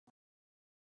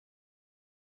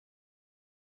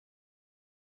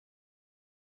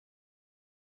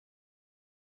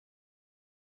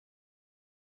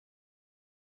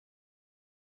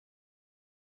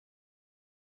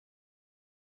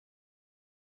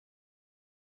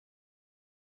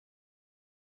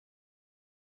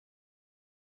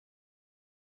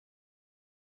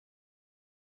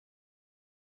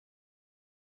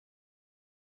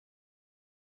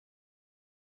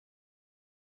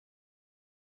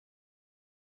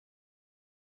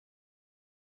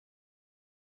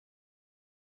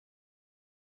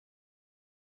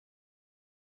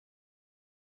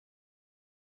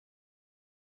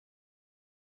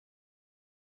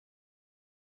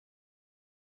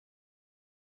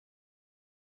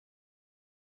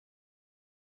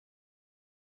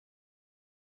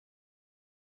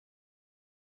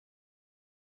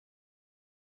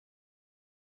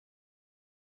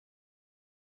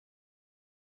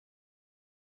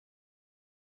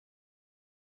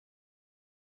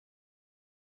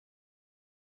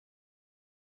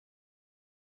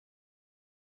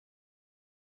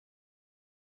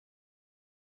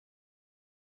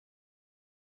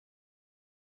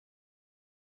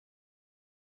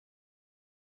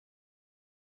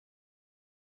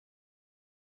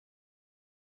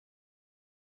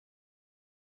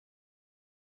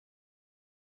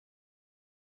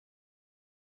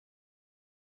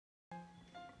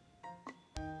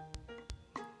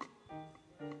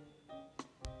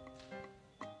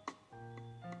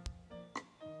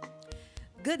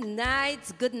Good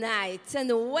night,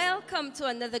 and welcome to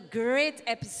another great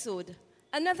episode,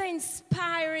 another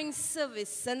inspiring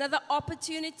service, another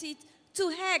opportunity to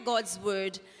hear God's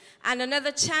word, and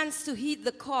another chance to heed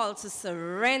the call to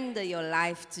surrender your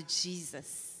life to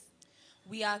Jesus.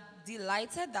 We are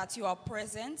delighted that you are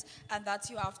present and that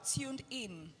you have tuned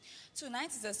in.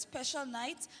 Tonight is a special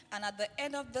night, and at the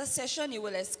end of the session you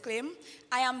will exclaim,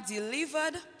 "I am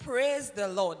delivered, praise the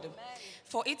Lord." Amen.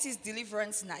 For it is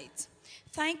deliverance night.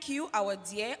 Thank you, our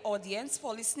dear audience,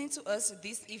 for listening to us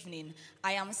this evening.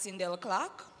 I am Sindel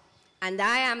Clark. And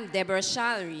I am Deborah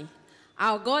Shalry.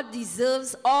 Our God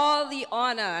deserves all the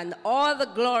honor and all the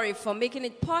glory for making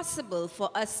it possible for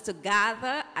us to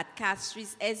gather at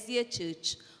Castries SDA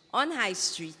Church on High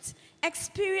Street,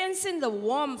 experiencing the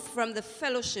warmth from the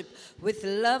fellowship with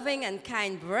loving and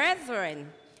kind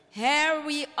brethren. Here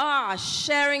we are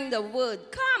sharing the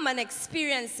word. Come and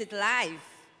experience it live.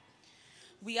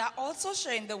 We are also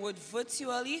sharing the word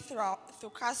virtually through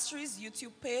Castries'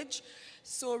 YouTube page.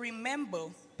 So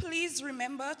please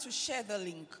remember to share the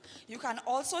link. You can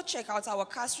also check out our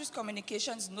Castries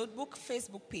Communications Notebook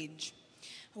Facebook page.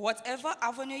 Whatever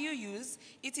avenue you use,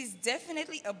 it is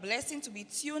definitely a blessing to be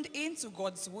tuned in to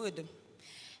God's word.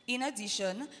 In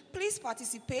addition, please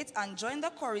participate and join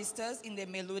the choristers in the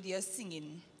melodious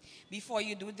singing. Before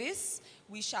you do this,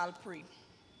 we shall pray.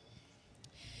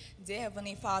 Dear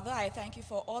Heavenly Father, I thank you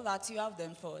for all that you have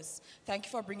done for us. Thank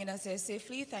you for bringing us here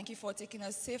safely. Thank you for taking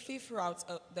us safely throughout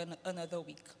another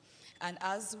week. And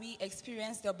as we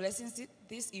experience the blessings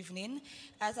this evening,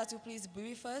 I ask that you please be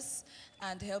with us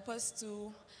and help us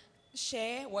to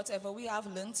share whatever we have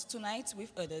learned tonight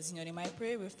with others. In your name I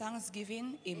pray with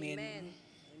thanksgiving. Amen. Amen.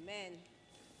 Amen.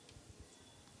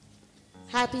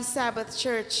 Happy Sabbath,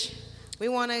 church. We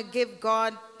want to give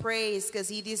God praise because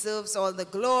he deserves all the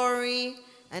glory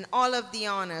and all of the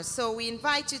honor. So we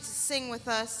invite you to sing with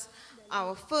us.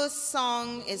 Our first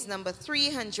song is number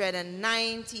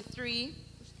 393,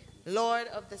 Lord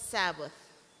of the Sabbath.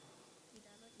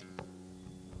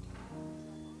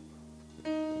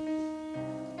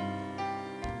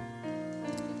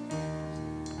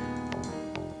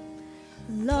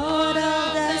 Lord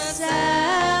of the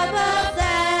Sabbath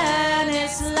and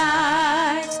its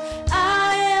light,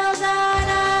 I hail thine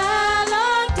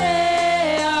hallowed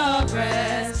day of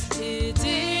rest. It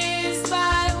is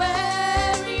my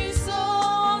weary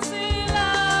soul's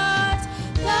delight.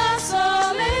 The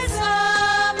solace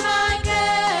of my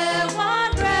care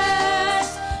one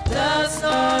rest. The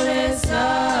solace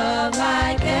of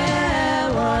my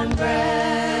care one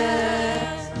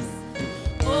rest.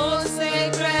 O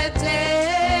sacred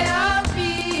day of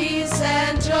peace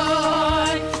and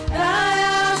joy, thy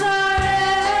arms are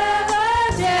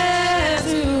ever dear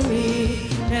to me,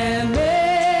 and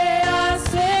may our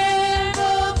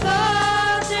sinful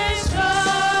thoughts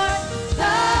destroy.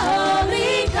 The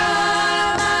holy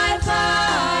calm I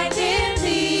find in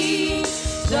thee,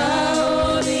 the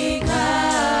holy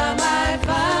calm I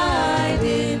find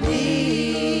in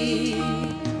thee.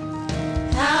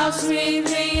 How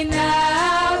sweetly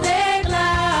now they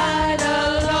glide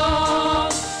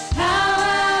along, how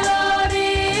hallowed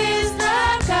is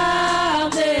the calm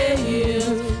they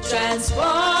yield,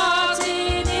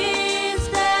 transporting is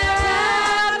their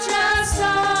rapturous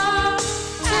song,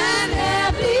 and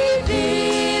heavenly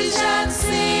visions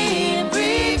seem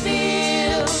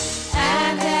revealed,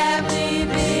 and heavenly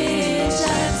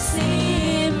visions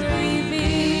seem revealed.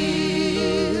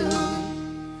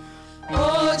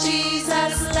 Oh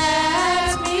Jesus,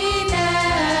 let me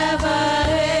never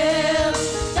hail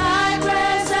thy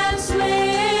presence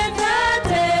with the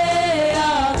day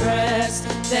of rest.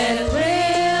 Then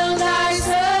will thy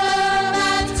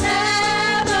servant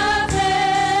never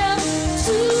fail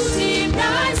to deem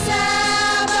thy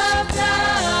Sabbath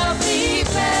lovely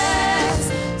blessed,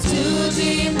 to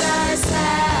deem thy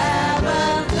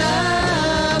Sabbath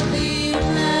lovely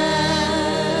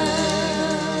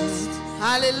blessed.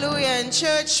 Hallelujah. In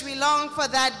church, we long for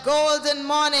that golden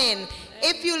morning.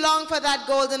 If you long for that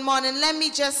golden morning, let me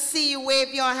just see you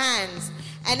wave your hands.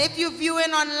 And if you're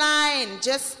viewing online,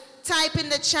 just type in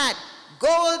the chat,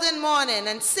 golden morning,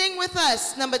 and sing with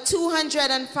us, number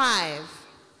 205.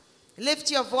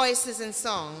 Lift your voices in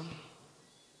song.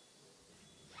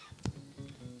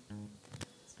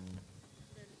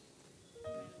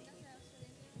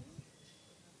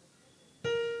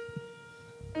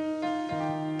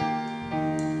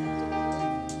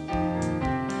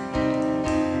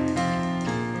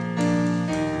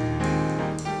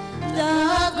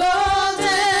 The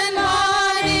golden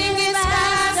morning is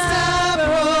fast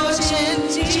approaching.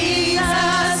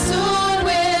 Jesus soon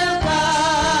will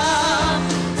come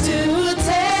to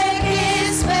take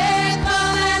his place.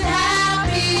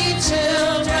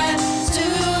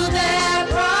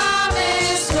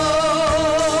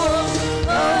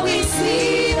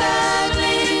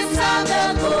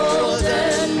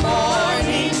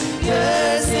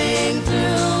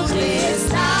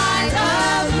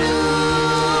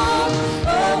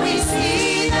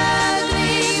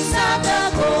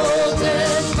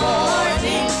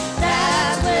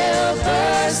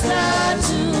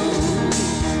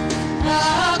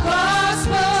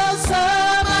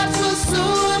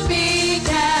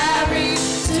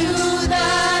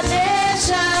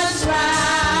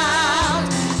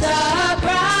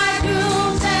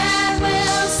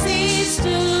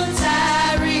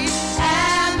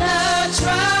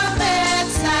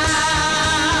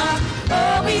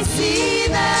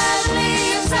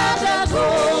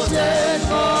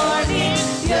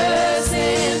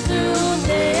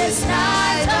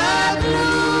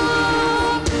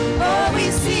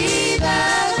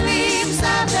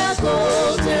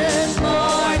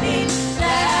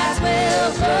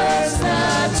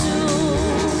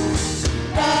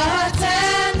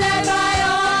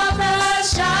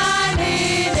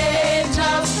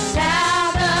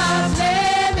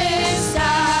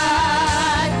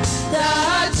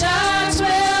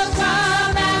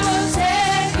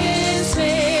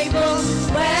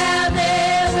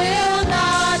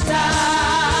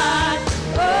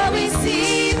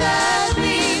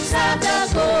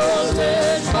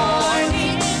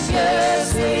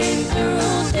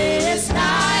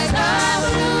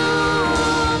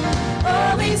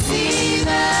 see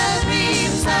the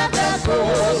gleams of the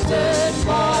golden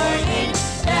morning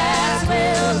that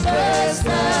will burst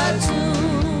the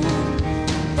tomb.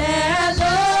 There are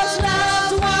those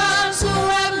loved ones who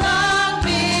have long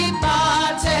been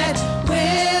parted,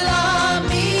 will all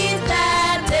meet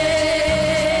that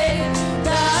day.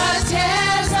 The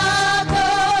tears of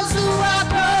those who are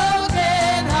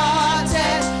broken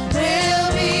hearted will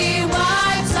be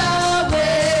wiped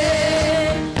away.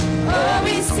 Oh,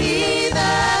 we see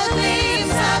the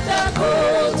gleams of the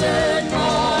golden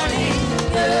morning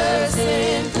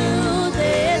bursting through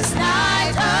this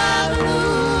night of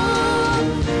gloom.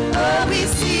 Oh, we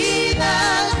see the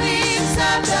gleams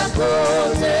of the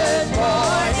golden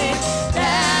morning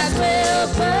that will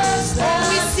burst the Oh,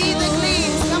 we see the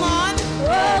gleams. Come on.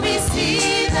 Oh, we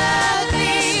see the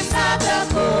gleams of the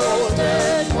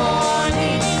golden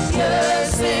morning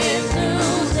bursting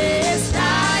through this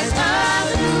night of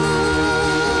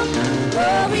gloom.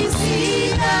 Oh, we see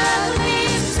the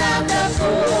gleams of the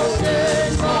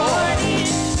golden morning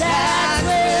that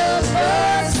will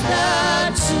burst the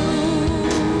tomb.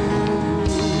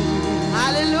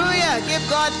 Hallelujah. Give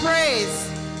God praise.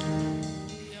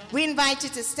 We invite you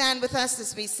to stand with us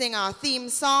as we sing our theme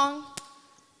song,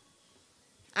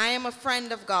 I Am a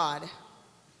Friend of God.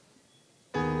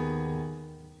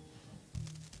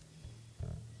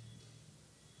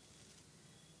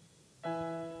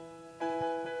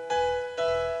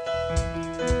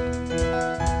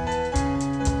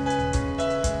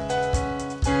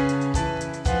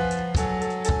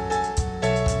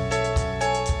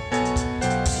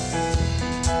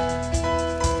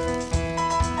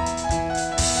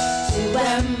 Who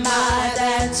am I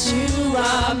that you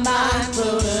are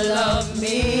mindful of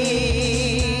me,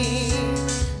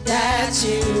 that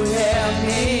you hear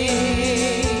me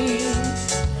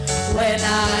when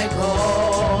I call?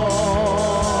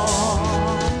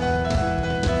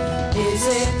 Is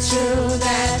it true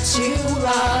that you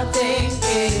are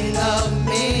thinking of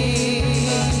me,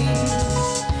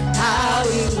 how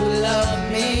you love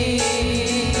me?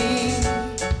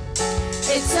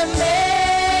 It's amazing.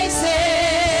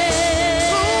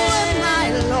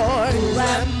 Who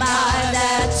am I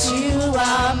that you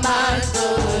are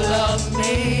mindful of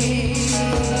me,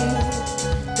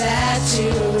 that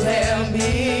you hear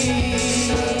me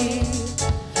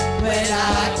when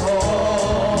I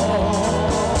call?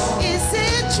 Is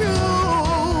it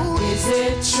true? Is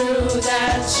it true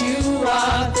that you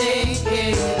are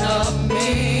thinking of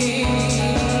me,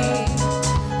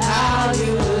 how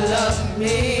you love me?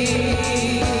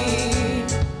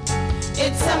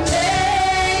 It's amazing.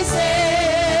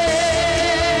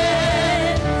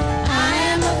 I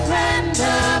am a friend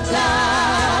of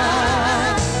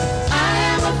God. I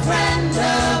am a friend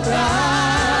of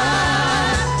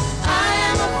God. I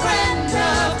am a friend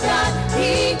of God.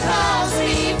 He calls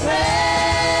me friend.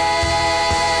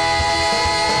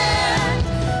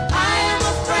 I am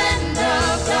a friend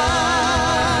of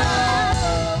God.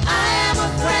 I am a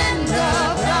friend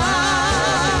of God.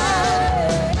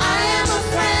 I am a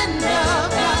friend of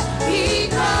God. He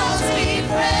calls me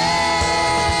friend.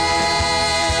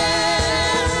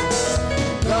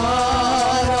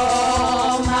 God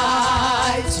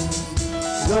Almighty,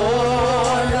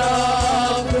 Lord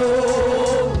of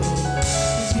glory,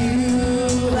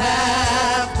 you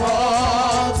have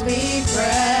called me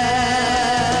friend.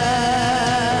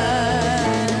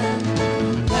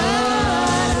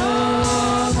 God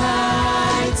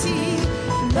Almighty,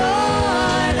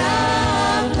 Lord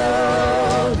of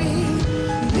glory,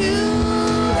 you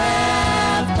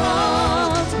have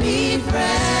called me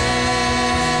friend.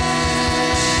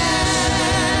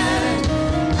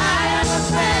 I am a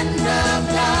friend of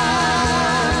God.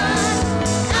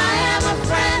 I am a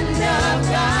friend of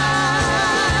God.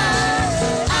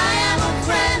 I am a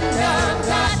friend of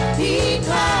God. He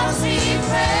calls me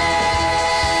friend.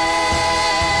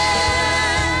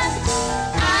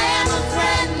 I am a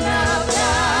friend of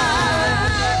God.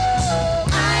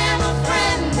 I am a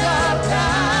friend of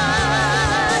God.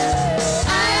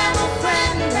 I am a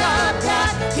friend of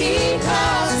God. He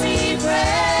calls me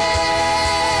friend.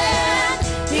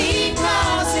 He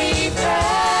calls me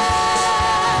friend.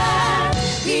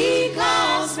 He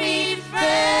calls me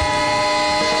friend.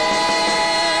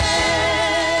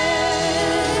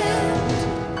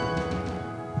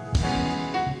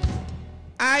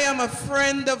 I am a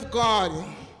friend of God.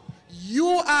 You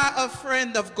are a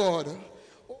friend of God.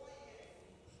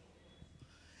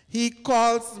 He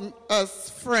calls us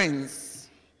friends.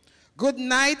 Good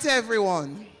night,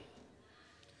 everyone.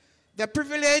 The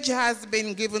privilege has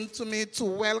been given to me to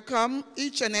welcome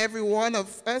each and every one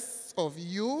of us, of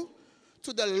you,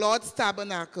 to the Lord's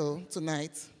Tabernacle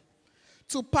tonight.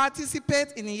 to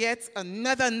participate in yet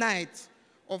another night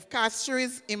of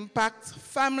Castries Impact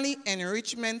Family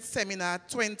Enrichment Seminar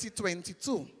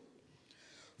 2022.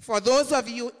 For those of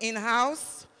you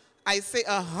in-house, I say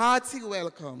a hearty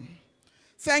welcome.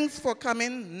 Thanks for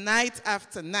coming night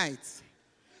after night.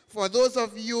 For those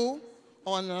of you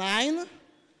online,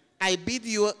 I bid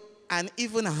you an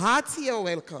even heartier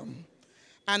welcome.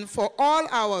 And for all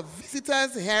our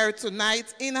visitors here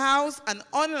tonight, in-house and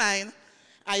online,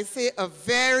 I say a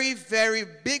very, very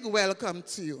big welcome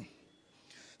to you.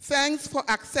 Thanks for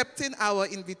accepting our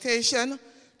invitation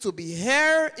to be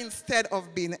here instead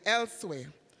of being elsewhere.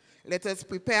 Let us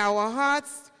prepare our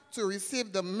hearts to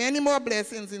receive the many more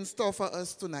blessings in store for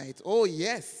us tonight. Oh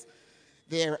yes,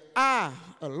 there are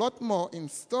a lot more in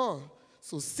store.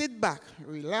 So sit back,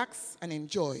 relax, and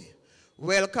enjoy.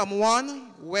 Welcome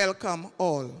one, welcome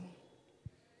all.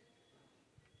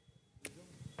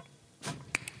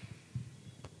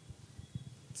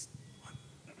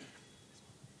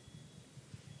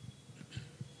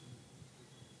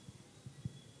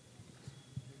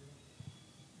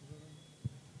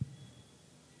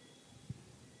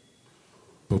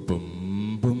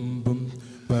 Bum bum bum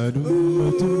badum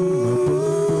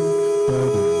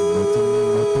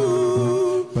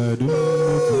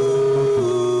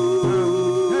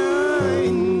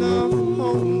kind of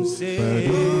homesick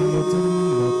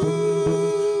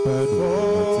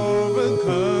for a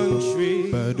country,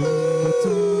 a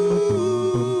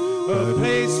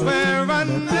place where I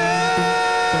never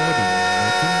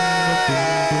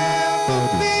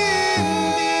been before.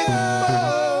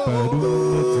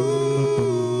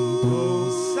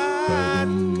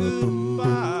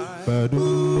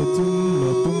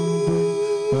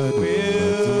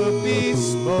 Will be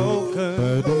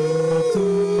spoken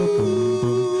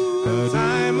a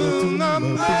time of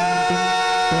number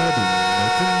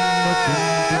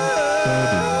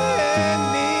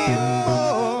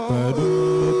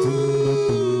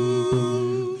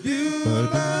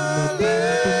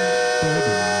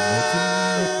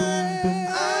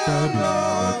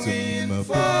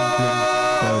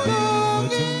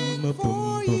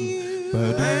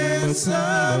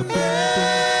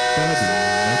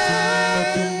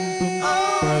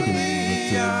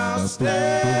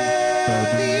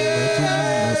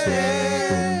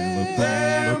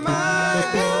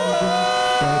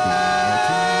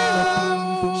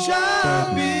shall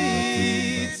be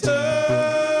eternal.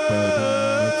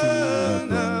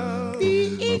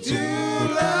 To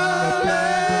love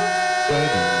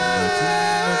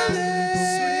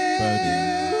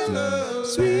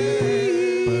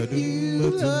sweet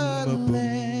beautiful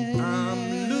land.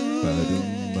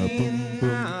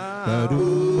 I'm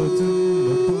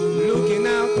looking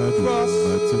out across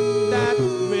that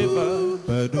river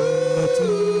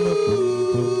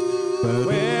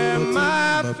where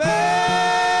my faithful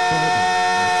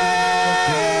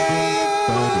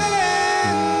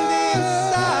land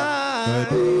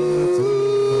inside.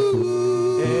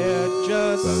 There are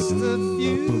just a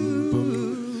few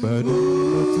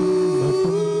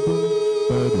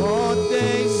more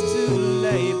days to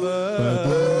labor,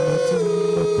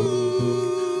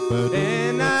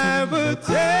 and I will take,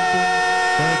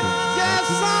 yes,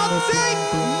 I'll take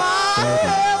my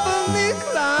heavenly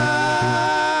climb.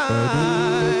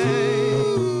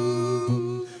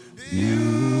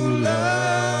 Beulah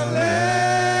land,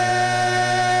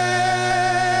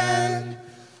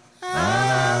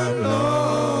 I'm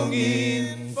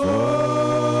longing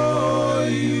for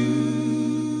you,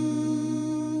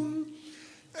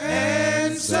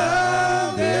 and someday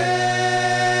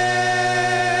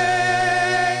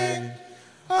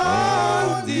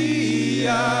on thee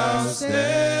I'll stand.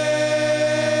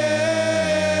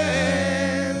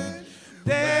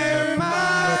 There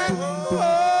my home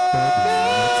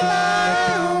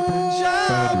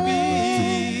shall be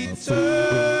eternal.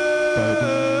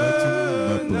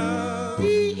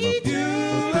 Beulah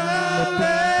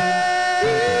land,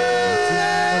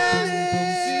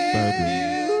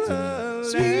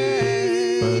 sweet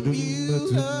Beulah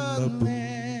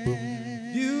land,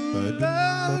 Beulah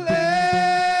land,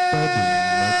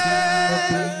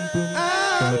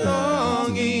 I'm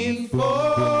longing for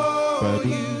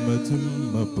you,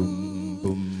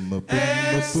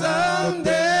 and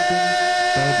someday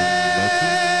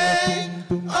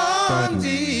on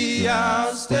thee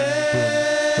I'll stand.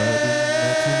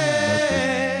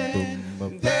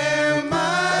 There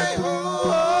my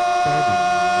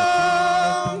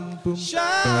home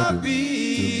shall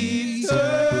be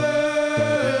eternal.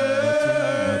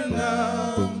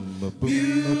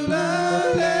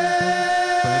 Beulah land,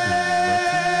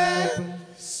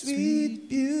 sweet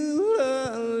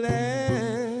Beulah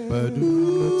land,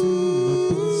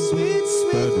 sweet, sweet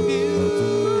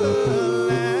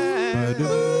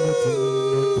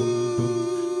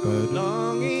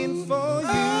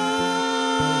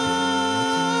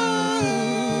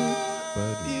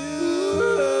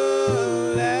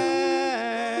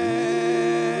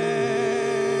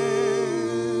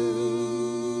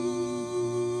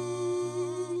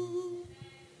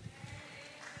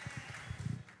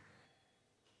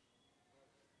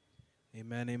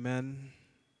Amen, amen.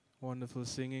 Wonderful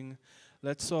singing.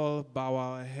 Let's all bow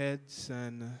our heads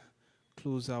and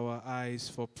close our eyes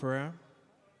for prayer.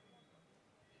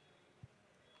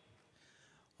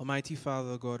 Almighty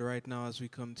Father God, right now as we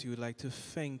come to you, I'd like to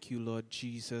thank you, Lord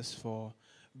Jesus, for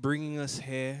bringing us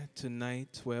here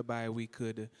tonight, whereby we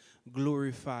could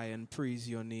glorify and praise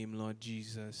your name, Lord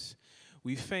Jesus.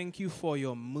 We thank you for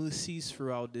your mercies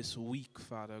throughout this week,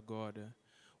 Father God.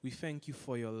 We thank you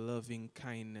for your loving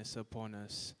kindness upon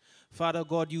us. Father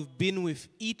God, you've been with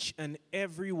each and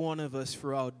every one of us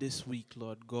throughout this week,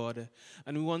 Lord God.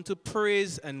 And we want to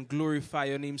praise and glorify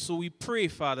your name. So we pray,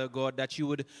 Father God, that you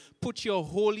would put your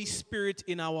Holy Spirit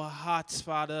in our hearts,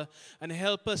 Father, and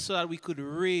help us so that we could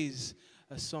raise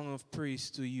a song of praise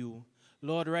to you.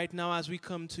 Lord, right now as we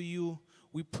come to you,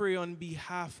 we pray on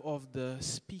behalf of the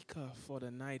speaker for the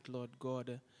night, Lord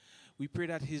God. We pray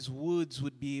that his words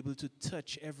would be able to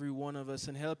touch every one of us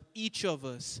and help each of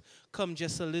us come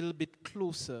just a little bit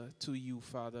closer to you,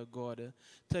 Father God.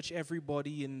 Touch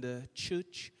everybody in the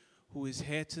church who is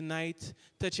here tonight.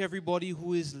 Touch everybody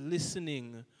who is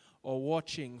listening or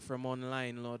watching from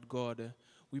online, Lord God.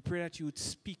 We pray that you would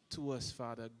speak to us,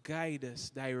 Father. Guide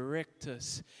us, direct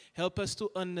us. Help us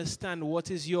to understand what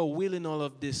is your will in all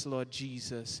of this, Lord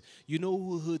Jesus. You know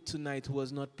who heard tonight who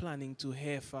was not planning to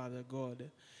hear, Father God.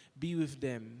 Be with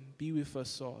them, be with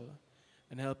us all,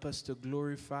 and help us to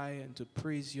glorify and to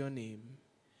praise your name.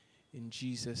 In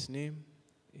Jesus' name,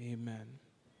 amen.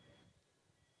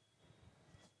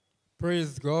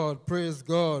 Praise God, praise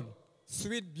God.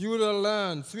 Sweet, beautiful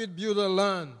land, sweet, beautiful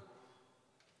land.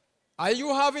 Are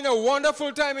you having a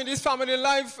wonderful time in this family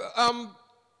life?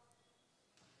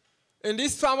 In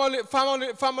this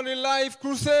family life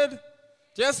crusade?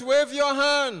 Just wave your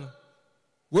hand.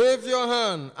 Wave your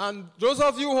hand. And those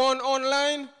of you who are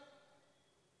online,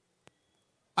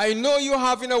 I know you're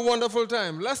having a wonderful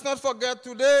time. Let's not forget,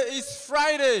 today is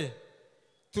Friday.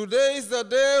 Today is the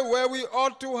day where we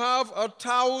ought to have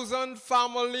 1,000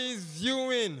 families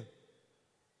viewing.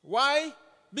 Why?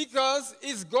 Because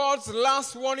it's God's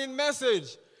last warning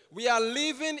message. We are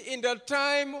living in the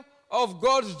time of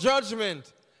God's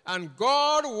judgment. And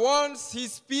God wants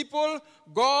his people,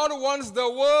 God wants the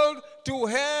world to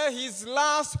hear his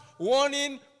last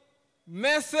warning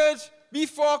message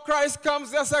before Christ comes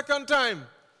the second time.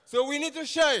 So we need to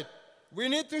share it. We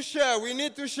need to share. We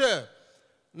need to share.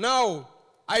 Now,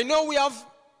 I know we have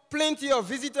plenty of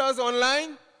visitors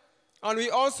online, and we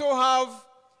also have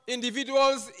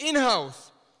individuals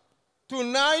in-house.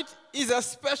 Tonight is a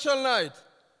special night.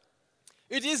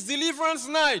 It is deliverance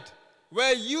night,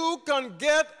 where you can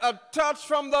get a touch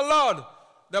from the Lord.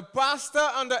 The pastor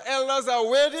and the elders are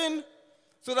waiting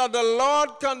so that the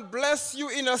Lord can bless you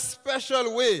in a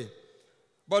special way.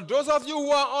 But those of you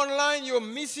who are online, you're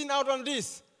missing out on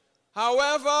this.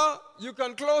 However, you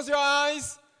can close your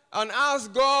eyes and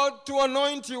ask God to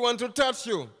anoint you and to touch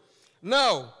you.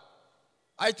 Now,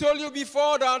 I told you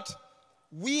before that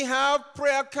we have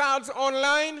prayer cards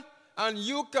online, and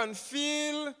you can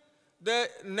fill the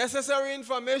necessary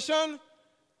information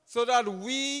so that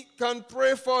we can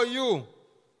pray for you.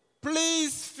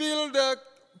 Please fill the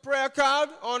prayer card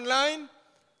online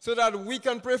so that we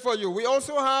can pray for you. We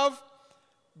also have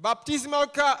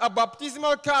a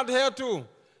baptismal card here too.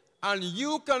 And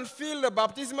you can fill the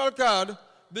baptismal card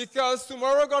because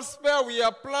tomorrow, God's spare, we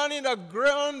are planning a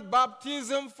grand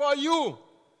baptism for you.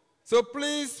 So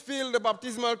please fill the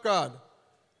baptismal card.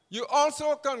 You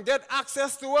also can get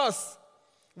access to us.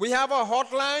 We have a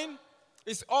hotline.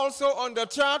 It's also on the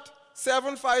chat,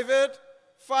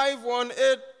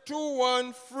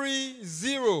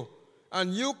 758-518-2130.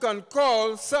 And you can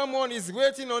call. Someone is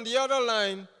waiting on the other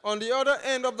line, on the other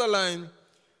end of the line,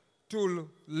 to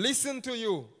listen to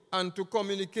you and to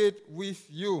communicate with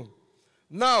you.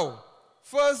 Now,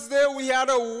 Wednesday we had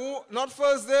a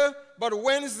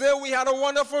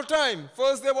wonderful time.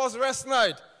 Thursday was rest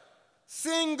night.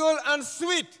 Single and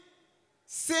sweet.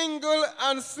 Single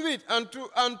and sweet. And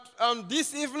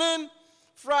this evening,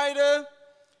 Friday,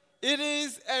 it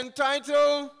is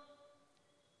entitled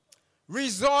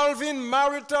Resolving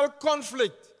Marital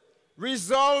Conflict.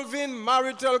 Resolving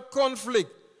Marital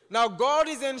Conflict. Now, God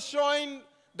is ensuring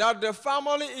that the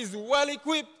family is well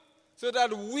equipped so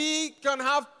that we can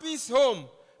have peace home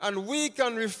and we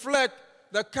can reflect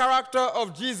the character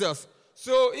of Jesus.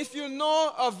 So if you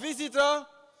know a visitor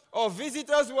or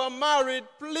visitors who are married,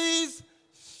 please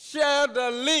share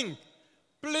the link.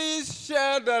 Please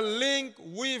share the link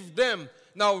with them.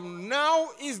 Now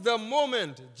is the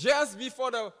moment, just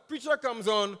before the preacher comes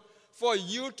on, for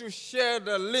you to share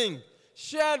the link.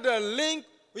 Share the link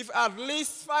with at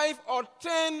least 5 or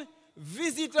 10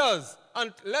 visitors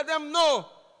and let them know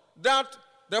that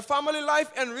the Family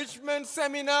Life Enrichment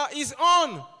Seminar is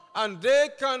on, and they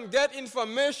can get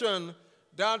information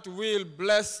that will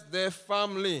bless their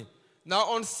family. Now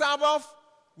on Sabbath,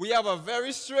 we have a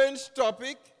very strange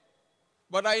topic,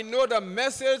 but I know the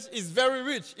message is very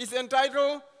rich. It's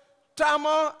entitled,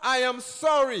 Tama, I Am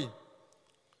Sorry.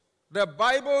 The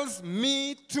Bible's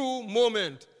Me Too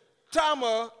moment.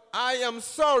 Tama, I am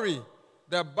sorry.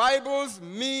 The Bible's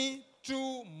Me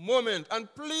Too moment.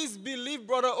 And please believe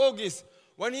Brother Ogis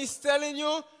when he's telling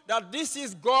you that this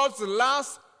is God's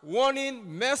last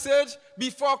warning message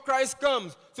before Christ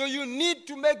comes. So you need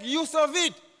to make use of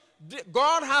it.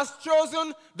 God has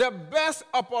chosen the best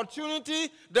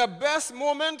opportunity, the best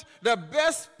moment, the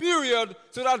best period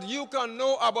so that you can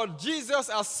know about Jesus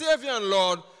as Savior and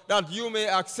Lord, that you may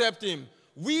accept him.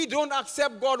 We don't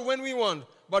accept God when we want,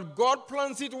 but God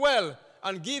plans it well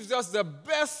and gives us the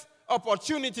best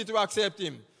opportunity to accept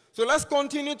him. So let's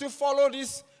continue to follow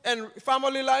this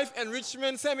Family Life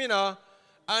Enrichment Seminar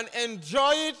and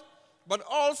enjoy it, but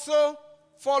also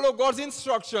follow God's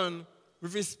instruction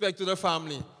with respect to the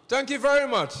family. Thank you very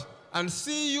much, and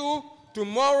see you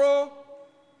tomorrow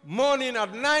morning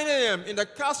at 9 a.m. in the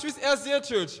Castries SDA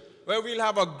Church, where we'll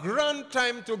have a grand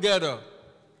time together.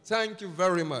 Thank you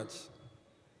very much.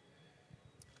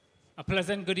 A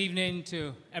pleasant good evening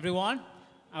to everyone.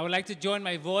 I would like to join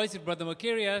my voice with Brother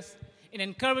Macarius in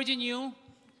encouraging you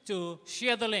to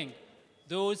share the link.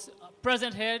 Those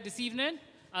present here this evening,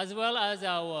 as well as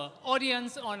our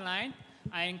audience online,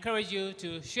 I encourage you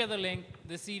to share the link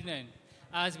this evening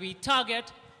as we target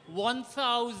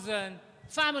 1,000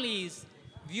 families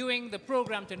viewing the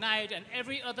program tonight and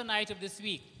every other night of this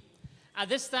week. At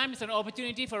this time, it's an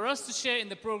opportunity for us to share in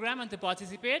the program and to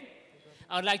participate.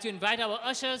 I would like to invite our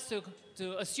ushers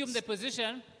to assume their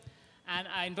position, and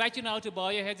I invite you now to bow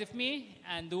your heads with me,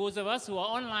 and those of us who are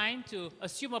online to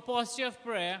assume a posture of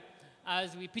prayer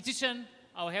as we petition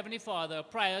our Heavenly Father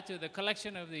prior to the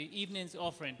collection of the evening's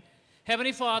offering.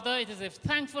 Heavenly Father, it is with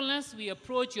thankfulness we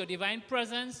approach your divine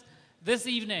presence this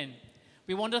evening.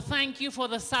 We want to thank you for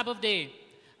the Sabbath day,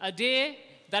 a day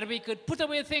that we could put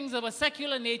away things of a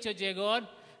secular nature, dear God,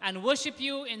 and worship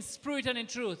you in spirit and in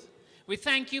truth. We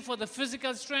thank you for the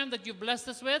physical strength that you've blessed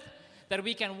us with, that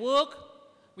we can work.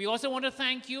 We also want to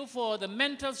thank you for the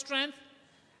mental strength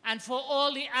and for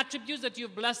all the attributes that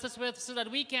you've blessed us with so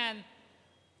that we can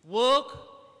work,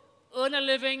 earn a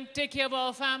living, take care of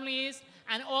our families,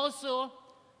 and also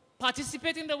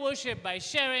participate in the worship by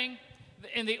sharing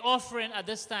in the offering at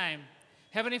this time.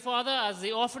 Heavenly Father, as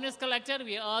the offering is collected,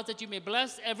 we ask that you may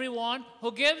bless everyone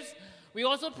who gives. We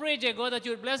also pray, dear God, that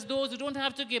you would bless those who don't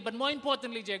have to give. But more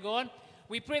importantly, dear God,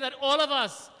 we pray that all of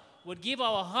us would give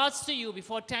our hearts to you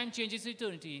before time changes to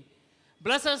eternity.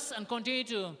 Bless us and continue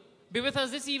to be with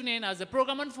us this evening as the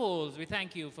program unfolds. We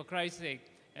thank you for Christ's sake.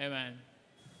 Amen.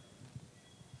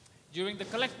 During the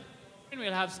collection,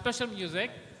 we'll have special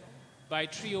music by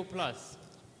Trio Plus.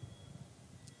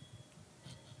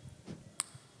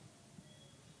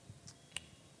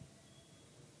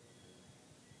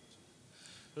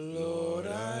 Lord,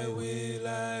 I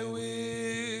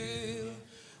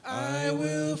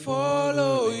will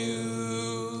follow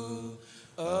you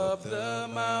up the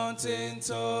mountain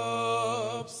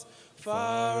tops,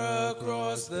 far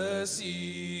across the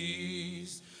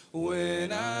seas.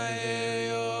 When I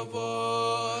hear your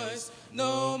voice,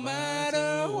 no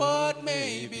matter what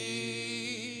may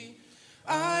be,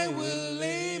 I will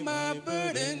lay my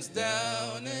burdens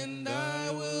down and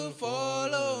I will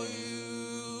follow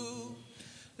you.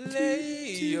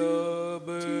 Lay your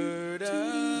burdens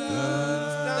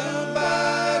down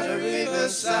by the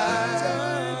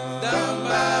riverside, down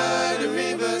by the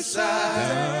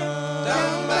riverside,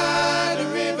 down by the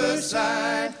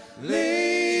riverside.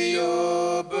 Lay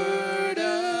your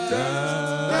burdens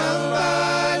down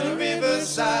by the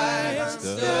riverside.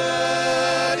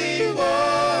 Study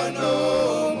war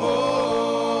no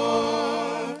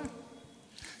more.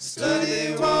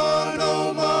 Study war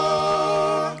no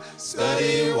more.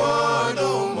 Study war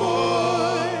no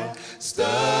more.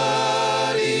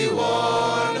 Study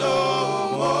war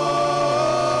no more.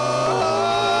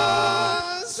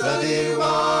 Study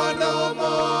war no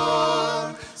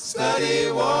more.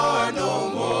 Study war no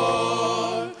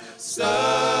more.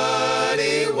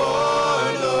 Study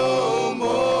war no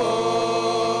more.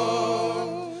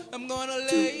 I'm gonna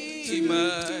lay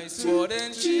my sword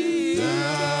and shield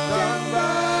down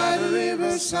by the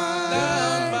riverside,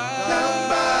 down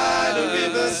by the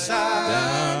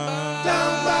riverside,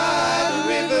 down by the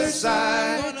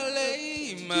riverside. I'm gonna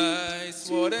lay my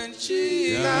sword and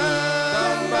shield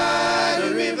down by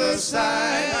the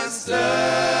riverside and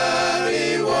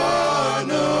study war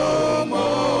no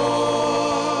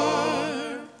more.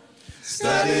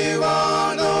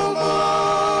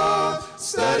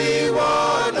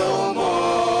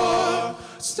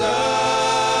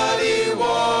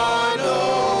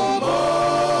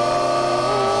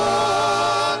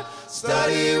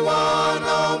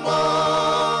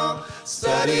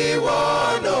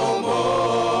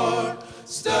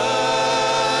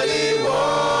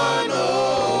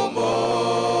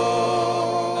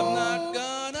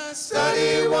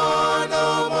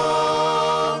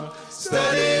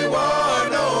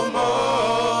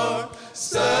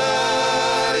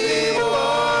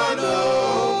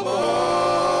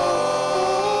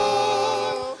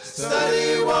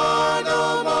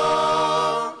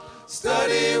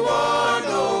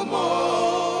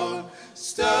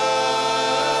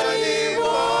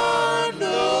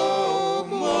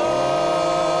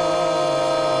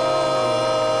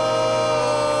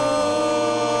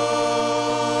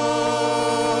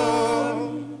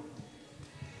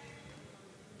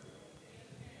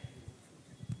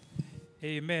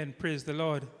 Amen. Praise the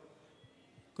Lord.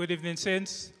 Good evening,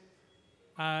 saints,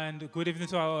 and good evening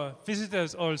to our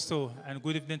visitors also, and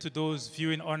good evening to those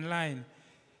viewing online.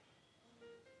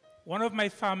 One of my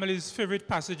family's favorite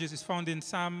passages is found in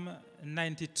Psalm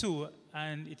 92,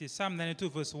 and it is Psalm 92,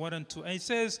 verse 1 and 2. And it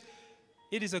says,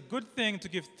 "It is a good thing to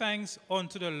give thanks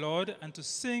unto the Lord, and to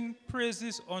sing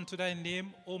praises unto thy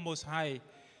name, O Most High,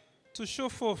 to show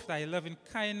forth thy loving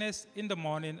kindness in the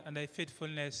morning and thy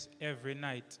faithfulness every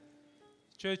night."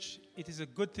 Church, it is a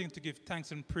good thing to give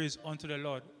thanks and praise unto the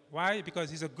Lord. Why?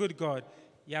 Because he's a good God.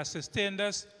 He has sustained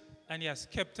us, and he has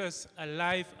kept us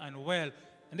alive and well.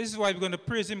 And this is why we're going to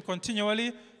praise him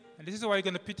continually, and this is why we're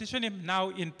going to petition him now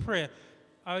in prayer.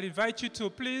 I would invite you to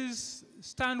please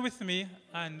stand with me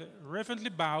and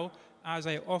reverently bow as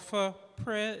I offer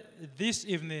prayer this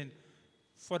evening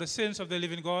for the saints of the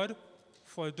living God,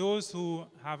 for those who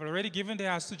have already given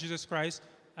their hearts to Jesus Christ,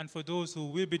 and for those who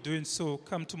will be doing so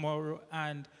come tomorrow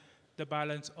and the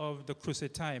balance of the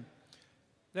crusade time.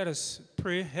 Let us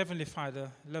pray. Heavenly Father,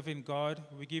 loving God,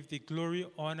 we give thee glory,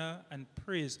 honor, and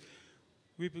praise.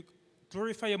 We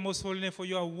glorify your most holy name, for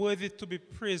you are worthy to be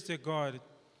praised, dear God.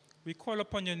 We call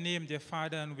upon your name, dear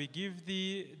Father, and we give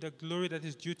thee the glory that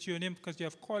is due to your name, because you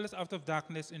have called us out of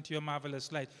darkness into your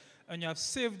marvelous light, and you have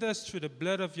saved us through the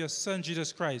blood of your Son,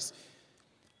 Jesus Christ.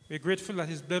 We're grateful that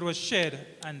his blood was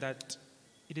shed and that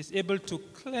it is able to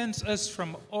cleanse us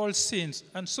from all sins.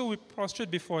 And so we prostrate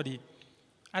before thee,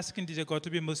 asking thee, dear God, to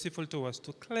be merciful to us,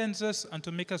 to cleanse us and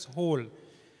to make us whole.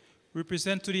 We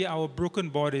present to thee our broken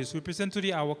bodies. We present to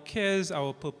thee our cares,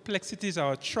 our perplexities,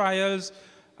 our trials,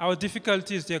 our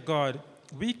difficulties, dear God.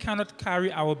 We cannot carry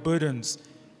our burdens.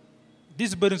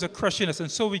 These burdens are crushing us,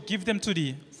 and so we give them to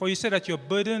thee. For you said that your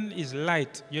burden is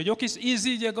light. Your yoke is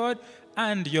easy, dear God,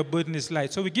 and your burden is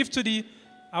light. So we give to thee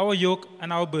our yoke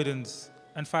and our burdens.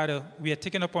 And Father, we are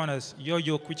taking upon us your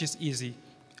yoke, which is easy,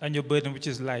 and your burden, which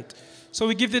is light. So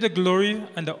we give thee the glory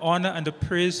and the honor and the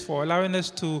praise for allowing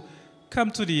us to come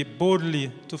to thee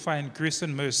boldly to find grace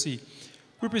and mercy.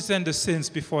 We present the saints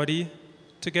before thee,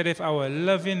 together with our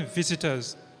loving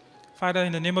visitors. Father,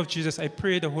 in the name of Jesus, I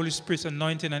pray the Holy Spirit's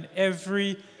anointing on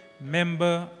every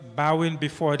member bowing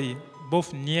before thee,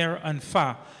 both near and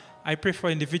far. I pray for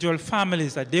individual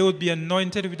families that they will be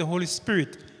anointed with the Holy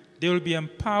Spirit. They will be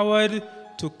empowered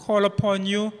to call upon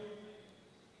you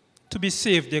to be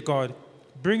saved, dear God.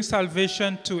 Bring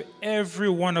salvation to every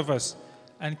one of us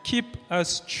and keep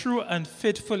us true and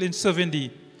faithful in serving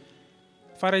thee.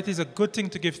 Father, it is a good thing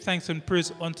to give thanks and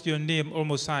praise unto your name, O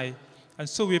Most High. And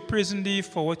so we are praising thee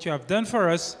for what you have done for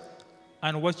us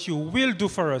and what you will do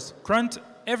for us. Grant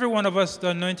every one of us the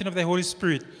anointing of the Holy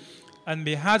Spirit, and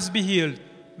may hearts be healed,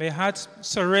 may hearts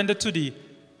surrender to thee.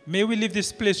 May we leave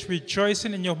this place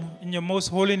rejoicing in your most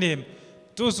holy name.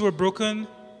 Those who are broken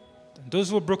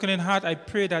in heart, I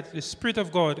pray that the Spirit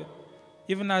of God,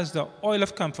 even as the oil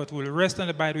of comfort, will rest and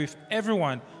abide with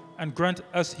everyone and grant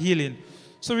us healing.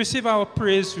 So receive our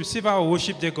praise, receive our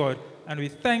worship, dear God, and we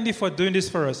thank thee for doing this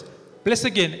for us. Bless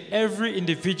again every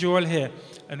individual here,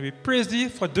 and we praise thee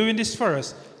for doing this for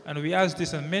us, and we ask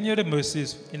this and many other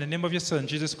mercies in the name of your Son,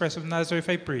 Jesus Christ of Nazareth,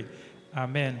 I pray.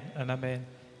 Amen and amen.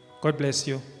 God bless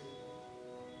you.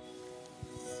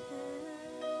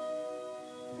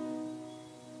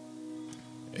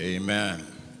 Amen.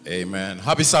 Amen.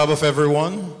 Happy Sabbath,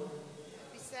 everyone.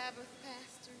 Happy Sabbath,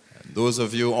 Pastor. And those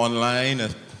of you online, a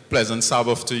pleasant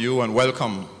Sabbath to you and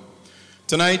welcome.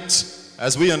 Tonight,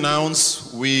 as we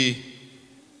announce, we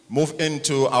move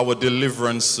into our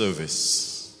deliverance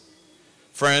service.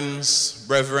 Friends,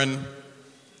 brethren,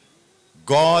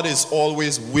 God is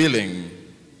always willing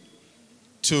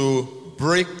to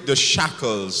break the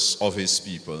shackles of his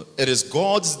people. It is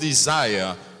God's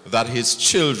desire that his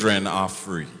children are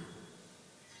free.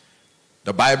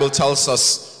 The Bible tells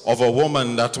us of a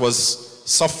woman that was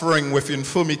suffering with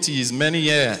infirmities many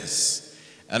years.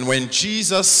 And when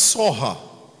Jesus saw her,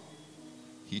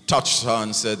 he touched her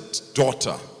and said,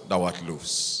 "Daughter, thou art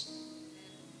loose."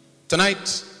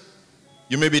 Tonight,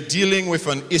 you may be dealing with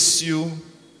an issue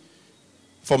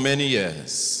for many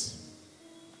years.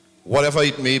 Whatever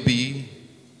it may be,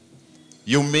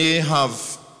 you may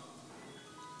have,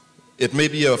 it may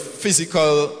be a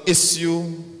physical issue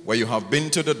where you have been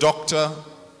to the doctor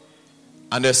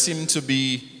and there seems to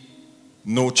be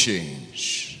no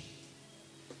change.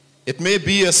 It may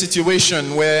be a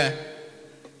situation where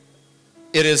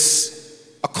it is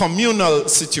a communal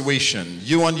situation,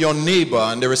 you and your neighbor,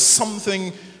 and there is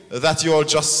something that you all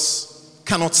just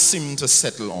cannot seem to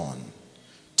settle on.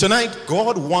 Tonight,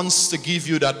 God wants to give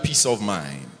you that peace of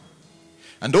mind.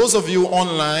 And those of you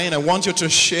online, I want you to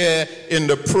share in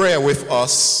the prayer with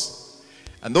us.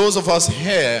 And those of us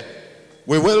here,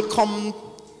 we will come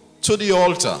to the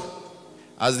altar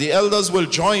as the elders will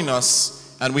join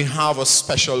us and we have a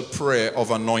special prayer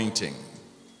of anointing.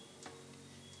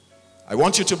 I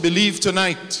want you to believe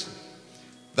tonight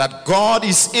that God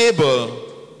is able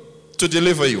to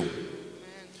deliver you.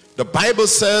 The Bible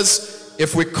says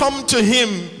if we come to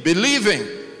him believing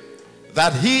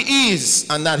that he is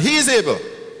and that he is able,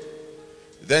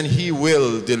 then he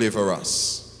will deliver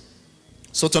us.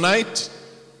 So tonight,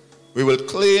 we will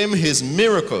claim his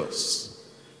miracles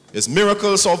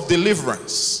of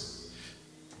deliverance,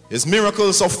 his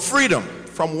miracles of freedom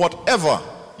from whatever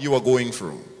you are going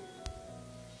through.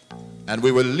 And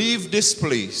we will leave this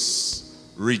place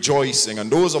rejoicing.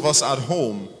 And those of us at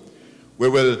home, we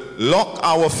will lock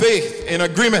our faith in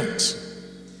agreement.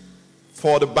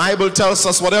 For the Bible tells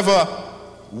us whatever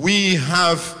we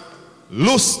have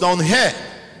loosed on here,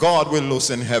 God will loose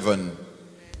in heaven.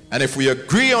 And if we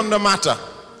agree on the matter,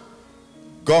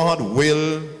 God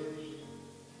will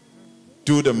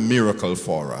do the miracle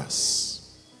for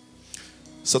us.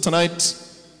 So tonight,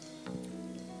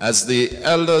 as the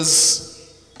elders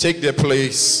take their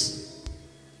place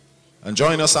and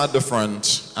join us at the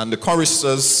front, and the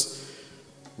choristers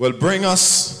will bring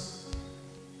us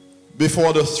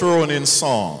before the throne in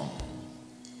song,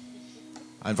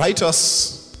 I invite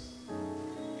us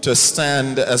to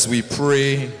stand as we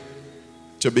pray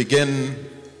to begin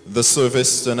the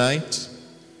service tonight.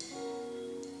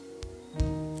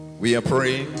 We are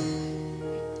praying.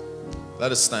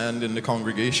 Let us stand in the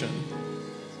congregation.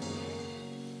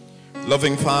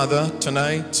 Loving Father,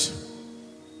 tonight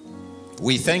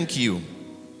we thank you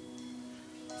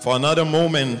for another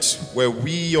moment where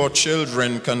we, your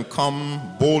children, can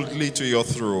come boldly to your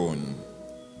throne.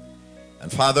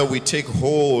 And Father, we take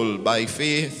hold by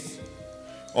faith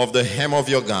of the hem of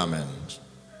your garment.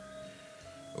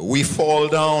 We fall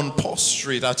down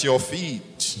prostrate at your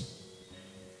feet.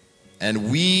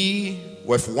 And we,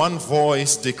 with one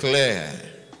voice, declare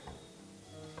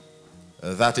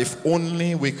that if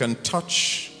only we can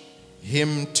touch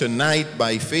him tonight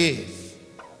by faith,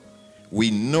 we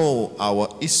know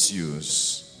our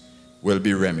issues will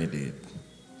be remedied.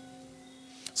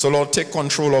 So Lord, take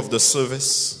control of the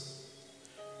service.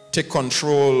 Take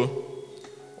control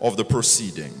of the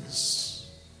proceedings.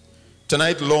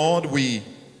 Tonight, Lord, we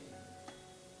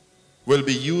will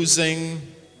be using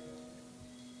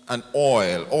an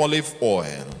oil, olive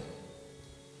oil.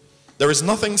 There is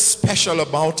nothing special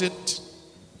about it,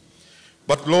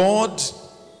 but Lord,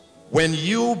 when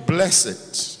you bless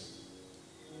it,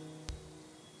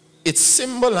 it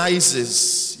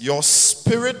symbolizes your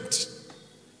spirit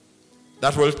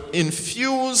that will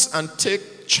infuse and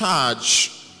take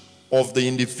charge of the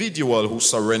individual who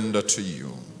surrender to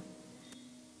you.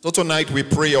 So tonight we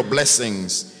pray your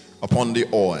blessings upon the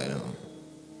oil.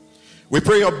 We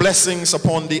pray your blessings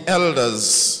upon the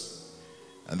elders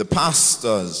and the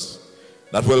pastors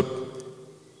that will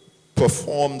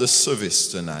perform the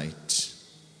service tonight.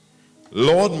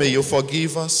 Lord, may you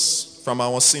forgive us from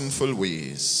our sinful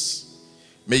ways.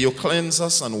 May you cleanse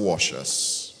us and wash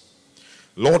us.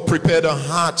 Lord, prepare the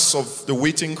hearts of the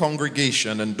waiting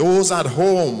congregation and those at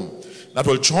home that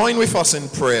will join with us in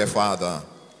prayer, Father.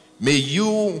 May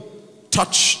you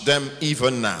touch them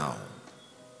even now.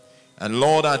 And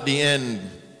Lord, at the end,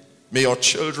 may your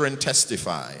children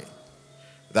testify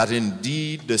that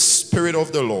indeed the Spirit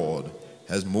of the Lord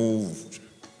has moved.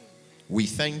 We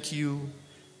thank you,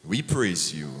 we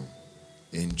praise you,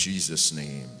 in Jesus'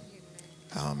 name.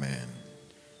 Amen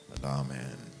and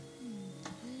amen.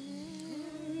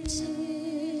 It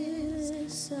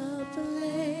is a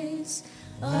place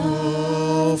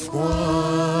of quiet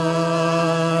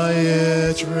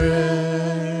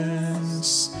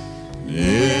rest,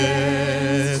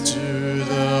 near to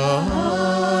the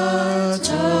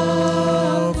heart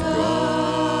of God.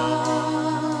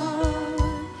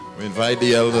 We invite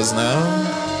the elders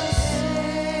now.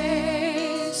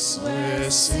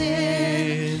 Where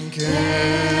sin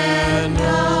cannot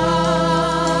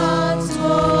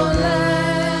molest,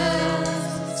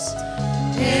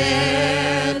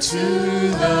 near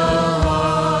to the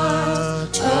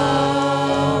heart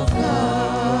of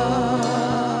God.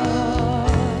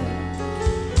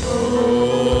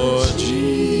 Oh,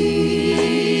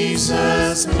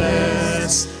 Jesus,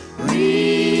 bless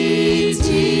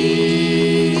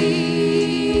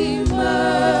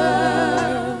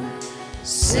Redeemer,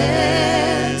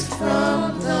 sent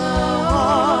from the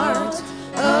heart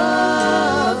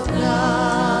of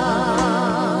God.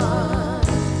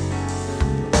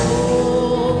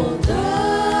 Oh, the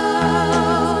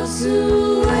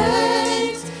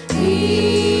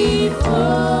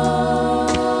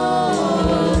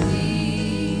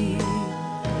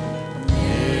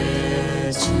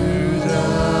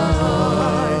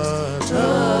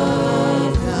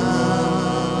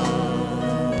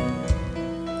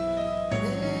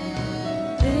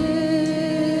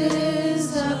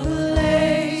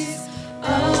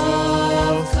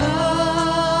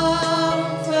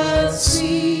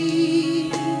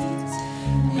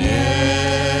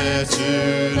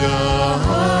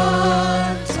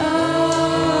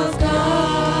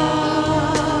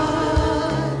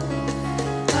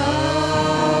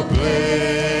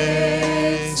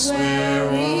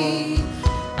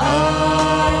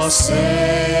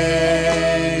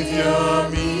Savior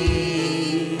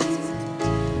meet,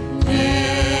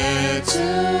 near to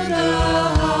the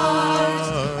heart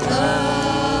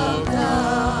of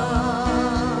God.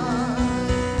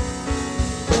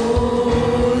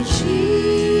 Oh,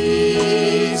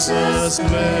 Jesus,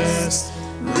 blessed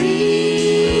Redeemer,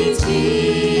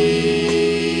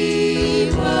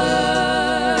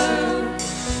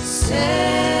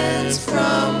 sent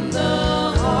from the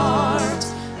heart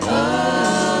of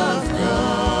God.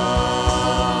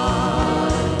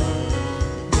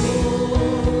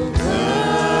 Oh,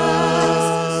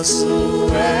 us who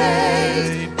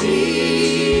wait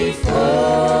before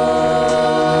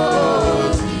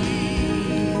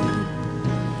Thee,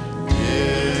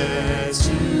 near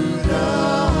to the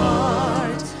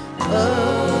heart of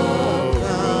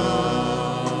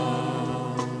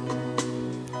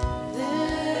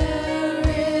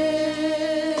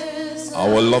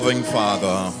Our loving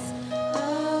Father,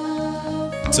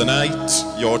 tonight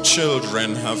your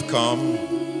children have come.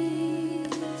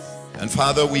 And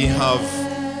Father, we have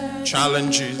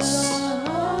challenges.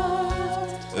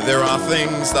 There are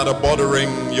things that are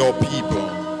bothering your people.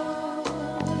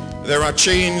 There are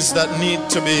chains that need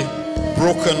to be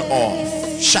broken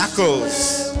off,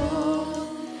 shackles.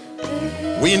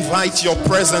 We invite your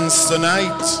presence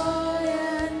tonight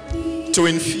to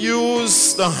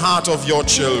infuse the heart of your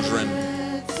children.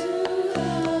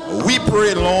 We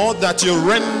pray, Lord, that you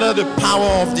render the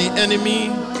power of the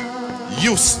enemy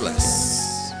useless.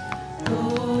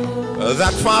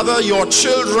 That, Father, your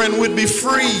children would be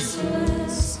free.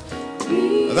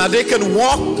 That they can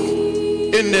walk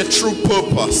in their true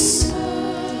purpose.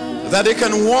 That they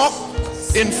can walk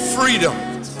in freedom.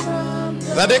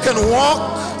 That they can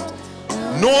walk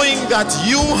knowing that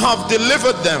you have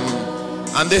delivered them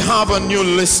and they have a new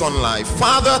lease on life.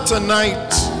 Father,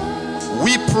 tonight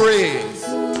we pray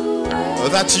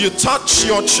that you touch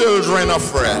your children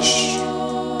afresh.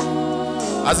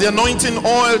 As the anointing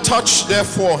oil touch their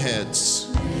foreheads,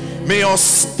 may your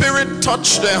spirit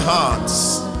touch their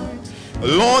hearts.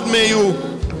 Lord, may you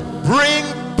bring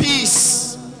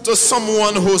peace to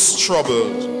someone who's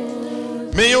troubled.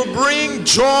 May you bring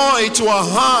joy to a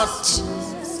heart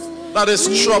that is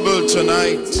troubled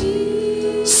tonight.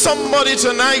 Somebody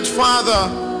tonight, Father,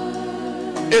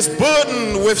 is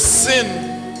burdened with sin.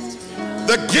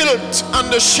 The guilt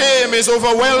and the shame is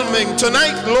overwhelming.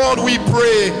 Tonight, Lord, we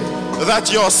pray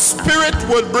that your spirit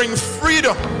will bring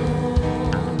freedom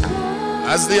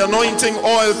as the anointing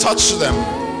oil touch them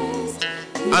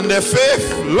and their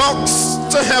faith looks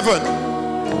to heaven.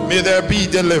 May there be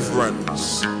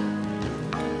deliverance.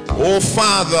 Oh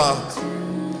Father,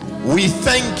 we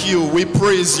thank you, we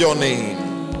praise your name.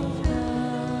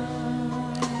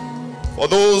 For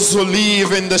those who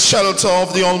live in the shelter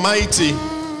of the Almighty,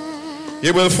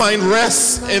 you will find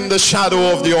rest in the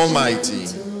shadow of the Almighty.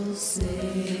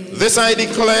 This I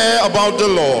declare about the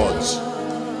Lord.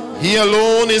 He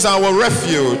alone is our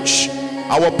refuge,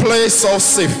 our place of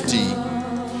safety.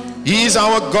 He is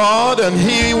our God, and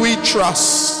He we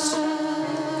trust.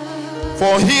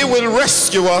 For He will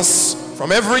rescue us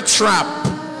from every trap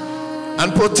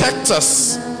and protect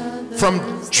us from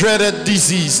dreaded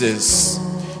diseases.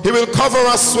 He will cover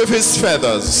us with His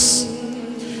feathers.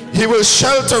 He will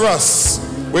shelter us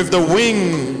with the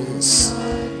wings.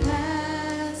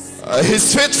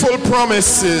 His faithful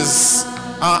promises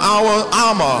are our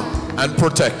armor and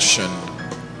protection.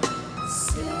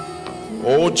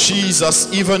 Oh Jesus,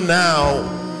 even now,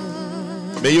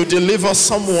 may you deliver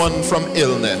someone from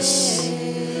illness.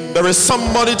 There is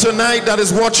somebody tonight that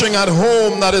is watching at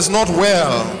home that is not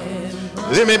well.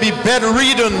 They may be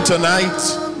bedridden tonight,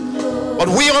 but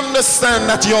we understand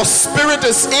that your spirit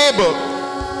is able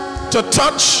to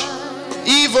touch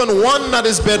even one that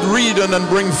is bedridden and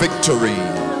bring victory.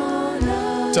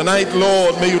 Tonight,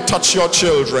 Lord, may you touch your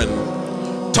children.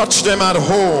 Touch them at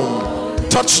home.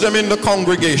 Touch them in the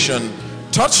congregation.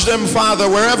 Touch them, Father,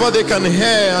 wherever they can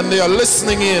hear and they are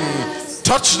listening in.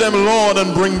 Touch them, Lord,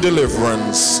 and bring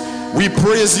deliverance. We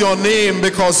praise your name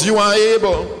because you are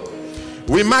able.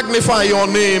 We magnify your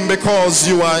name because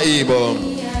you are able.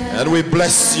 And we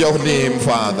bless your name,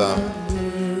 Father.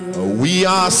 We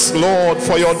ask, Lord,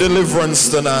 for your deliverance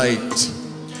tonight.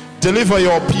 Deliver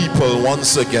your people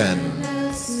once again.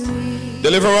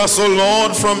 Deliver us, O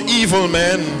Lord, from evil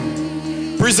men.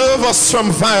 Preserve us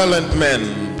from violent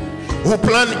men who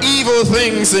plan evil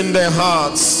things in their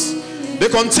hearts. They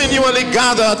continually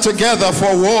gather together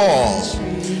for war.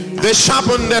 They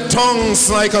sharpen their tongues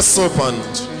like a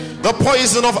serpent. The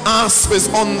poison of asp is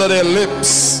under their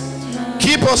lips.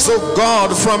 Keep us, O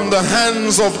God, from the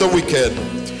hands of the wicked.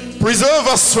 Preserve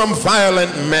us from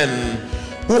violent men.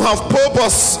 who have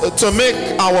purpose to make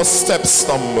our steps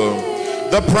stumble.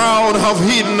 The proud have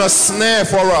hidden a snare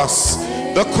for us.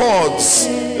 The cords,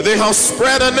 they have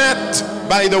spread a net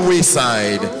by the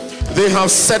wayside. They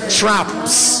have set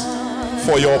traps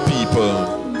for your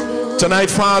people. Tonight,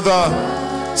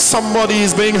 Father, somebody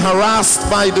is being harassed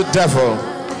by the devil.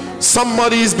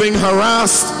 Somebody is being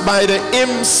harassed by the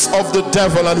imps of the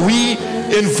devil, and we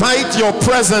invite your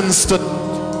presence to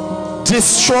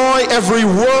destroy every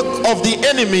work of the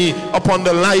enemy upon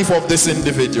the life of this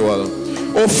individual.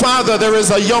 Oh Father, there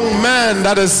is a young man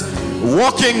that is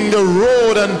walking the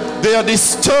road and they are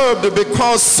disturbed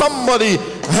because somebody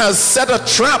has set a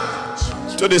trap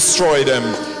to destroy them.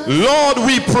 Lord,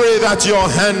 we pray that your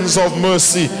hands of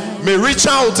mercy may reach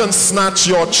out and snatch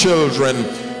your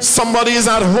children. Somebody is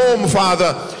at home,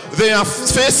 Father. They are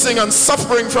facing and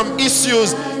suffering from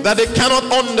issues that they cannot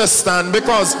understand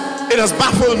because it has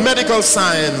baffled medical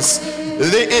science.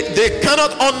 They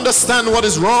cannot understand what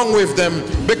is wrong with them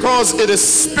because it is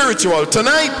spiritual.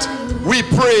 Tonight, we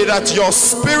pray that your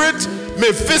spirit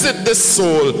may visit this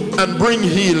soul and bring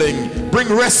healing, bring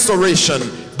restoration,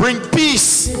 bring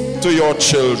peace to your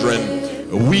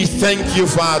children. We thank you,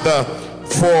 Father,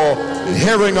 for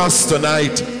hearing us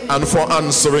tonight and for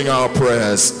answering our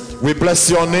prayers. We bless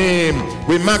your name.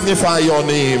 We magnify your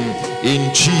name.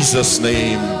 In Jesus'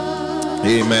 name,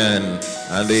 amen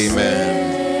and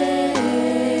amen.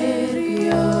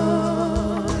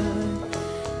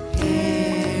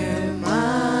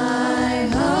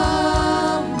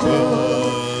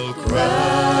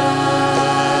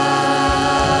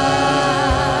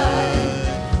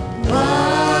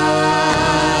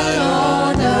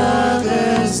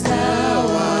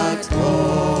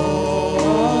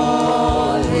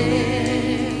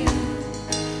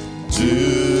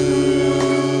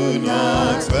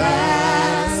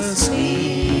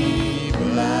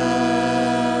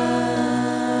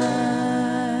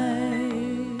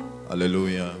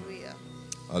 Hallelujah.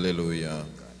 Hallelujah.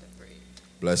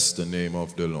 Bless the name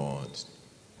of the Lord.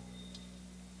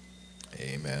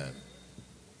 Amen.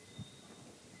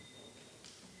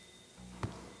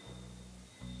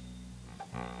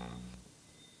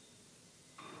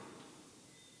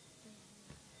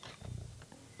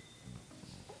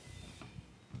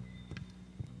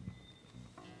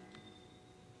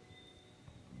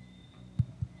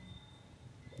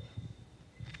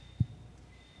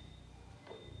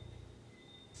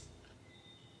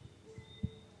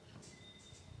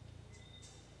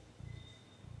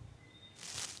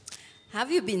 Have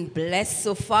you been blessed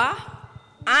so far?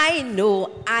 I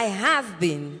know I have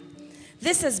been.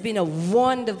 This has been a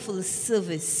wonderful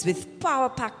service with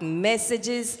power-packed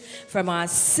messages from our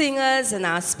singers and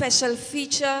our special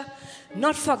feature,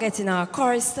 not forgetting our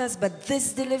choristers, but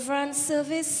this deliverance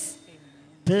service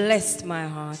blessed my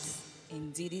heart.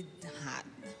 Indeed it had.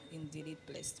 Indeed it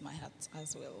blessed my heart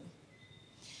as well.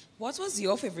 What was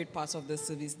your favorite part of the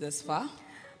service thus far?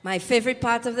 My favorite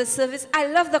part of the service, I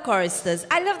love the choristers.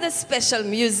 I love the special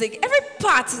music. Every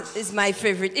part is my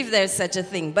favorite, if there's such a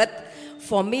thing. But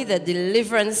for me, the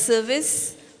deliverance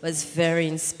service was very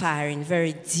inspiring,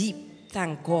 very deep.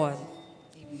 Thank God.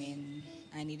 Amen.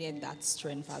 I needed that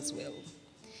strength as well.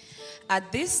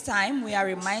 At this time, we are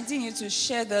reminding you to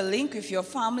share the link with your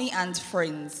family and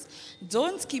friends.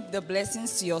 Don't keep the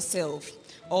blessings to yourself.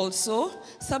 Also,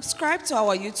 subscribe to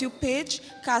our YouTube page,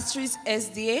 Castries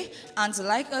SDA, and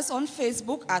like us on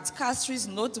Facebook at Castries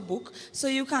Notebook so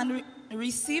you can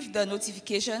receive the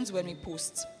notifications when we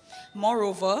post.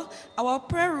 Moreover, our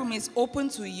prayer room is open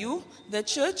to you, the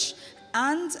church,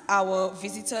 and our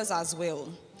visitors as well.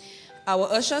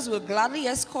 Our ushers will gladly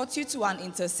escort you to an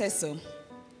intercessor.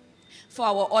 For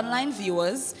our online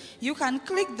viewers, you can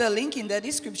click the link in the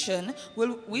description,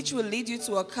 which will lead you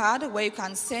to a card where you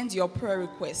can send your prayer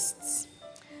requests.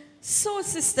 So,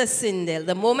 Sister Sindel,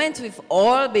 the moment we've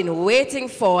all been waiting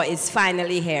for is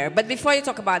finally here. But before you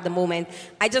talk about the moment,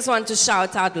 I just want to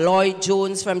shout out Lloyd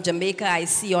Jones from Jamaica, I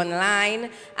see online,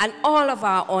 and all of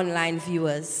our online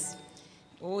viewers.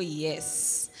 Oh,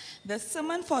 yes. The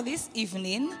sermon for this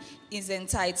evening is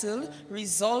entitled,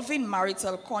 Resolving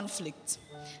Marital Conflict.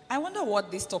 I wonder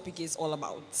what this topic is all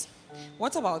about.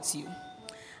 What about you?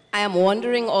 I am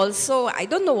wondering also, I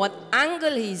don't know what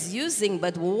angle he's using,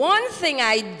 but one thing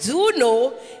I do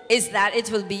know is that it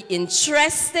will be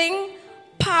interesting,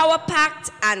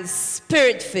 power-packed, and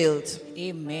spirit-filled.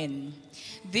 Amen.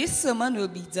 This sermon will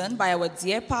be done by our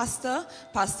dear pastor,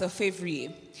 Pastor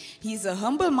Fevrier. He's a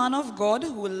humble man of God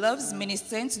who loves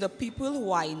ministering to the people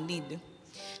who are in need.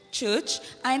 Church,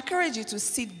 I encourage you to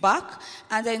sit back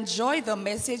and enjoy the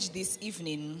message this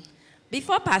evening.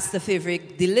 Before Pastor Fevrier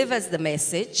delivers the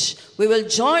message, we will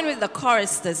join with the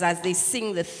choristers as they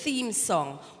sing the theme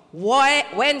song,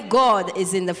 When God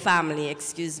is in the Family,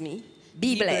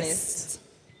 Be blessed.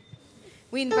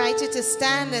 We invite you to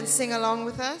stand and sing along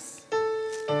with us.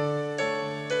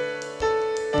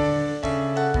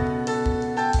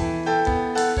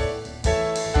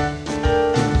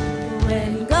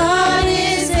 When God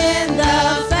is in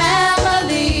the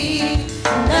family,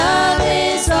 love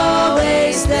is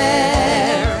always there.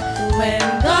 When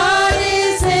God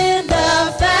is in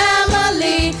the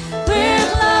family, we're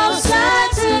closer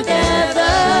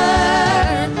together.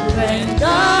 When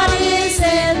God is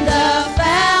in the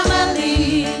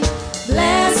family,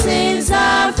 blessings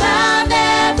are found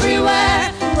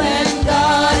everywhere. When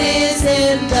God is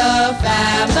in the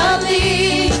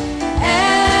family,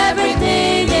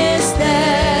 everything is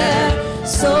there.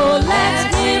 So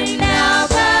let him now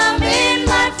come in,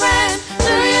 my friend.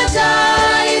 Through your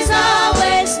door, he's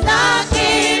always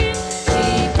knocking.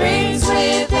 He brings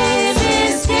with him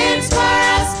his gifts for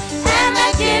us, and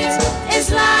the gift is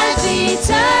life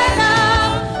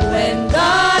eternal. When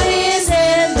God is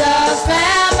in the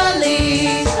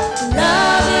family,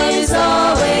 love is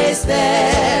always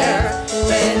there.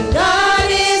 When God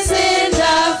is in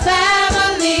the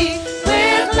family,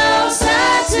 we're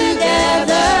closer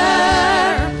together.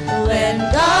 When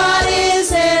God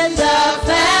is in the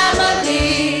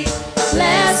family,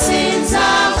 blessings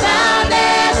are found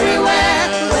everywhere.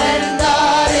 When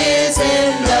God is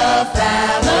in the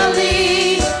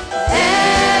family,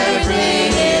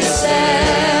 everything is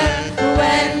there.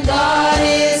 When God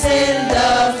is in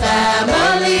the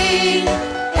family,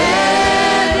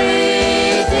 everything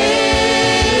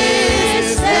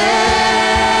is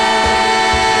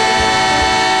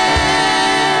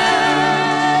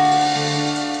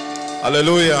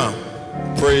Hallelujah.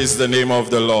 Praise the name of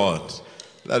the Lord.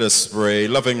 Let us pray.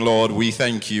 Loving Lord, we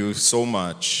thank you so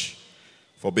much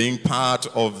for being part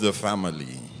of the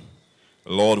family.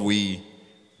 Lord, we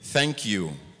thank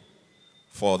you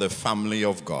for the family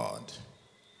of God.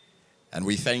 And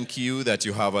we thank you that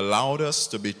you have allowed us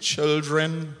to be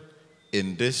children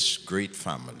in this great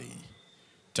family.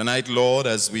 Tonight, Lord,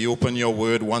 as we open your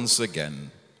word once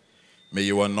again, may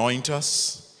you anoint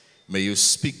us. May you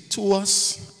speak to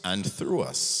us and through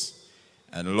us.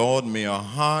 And Lord, may our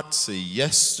hearts say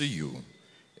yes to you.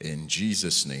 In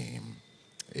Jesus' name,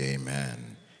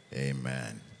 amen.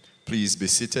 Amen. Please be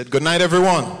seated. Good night,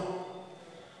 everyone.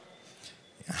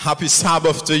 Happy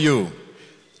Sabbath to you.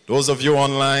 Those of you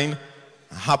online,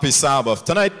 happy Sabbath.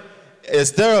 Tonight,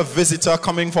 is there a visitor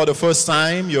coming for the first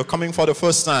time? You're coming for the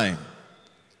first time.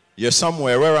 You're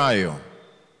somewhere. Where are you?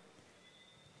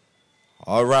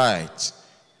 All right.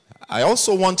 I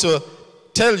also want to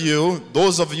tell you,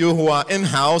 those of you who are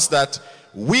in-house, that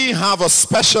we have a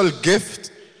special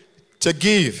gift to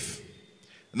give.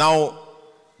 Now,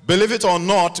 believe it or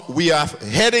not, we are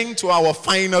heading to our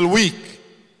final week.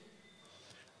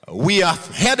 We are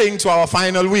heading to our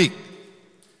final week.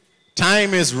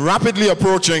 Time is rapidly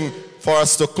approaching for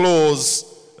us to close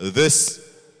this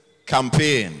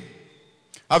campaign.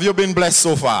 Have you been blessed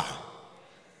so far?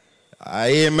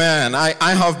 Amen.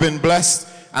 I have been blessed.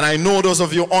 And I know those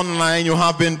of you online, you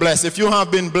have been blessed. If you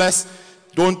have been blessed,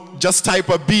 don't just type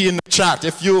a B in the chat.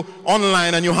 If you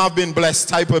online and you have been blessed,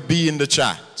 type a B in the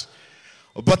chat.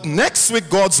 But next week,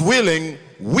 God's willing,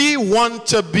 we want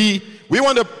to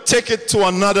take it to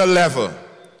another level.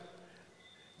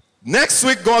 Next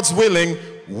week, God's willing,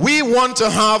 we want to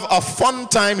have a fun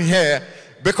time here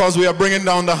because we are bringing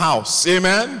down the house.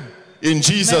 Amen? In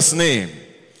Jesus' name.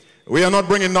 We are not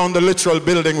bringing down the literal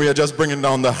building, we are just bringing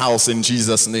down the house in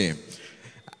Jesus' name.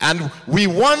 And we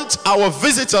want our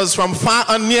visitors from far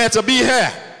and near to be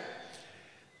here.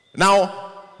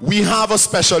 Now, we have a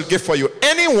special gift for you.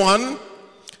 Anyone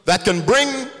that can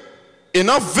bring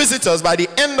enough visitors by the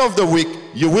end of the week,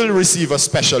 you will receive a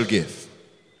special gift.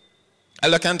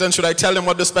 Elder Canton, should I tell them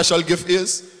what the special gift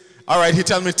is? All right,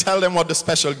 tell them what the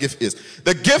special gift is.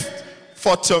 The gift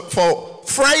for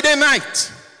Friday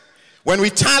night, when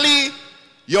we tally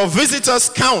your visitors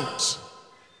count,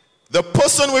 the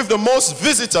person with the most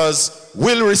visitors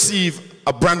will receive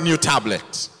a brand new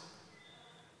tablet.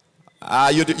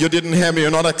 You didn't hear me. You're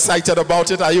not excited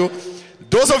about it, are you?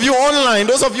 Those of you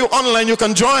online, you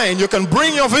can join. You can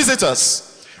bring your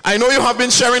visitors. I know you have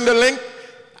been sharing the link.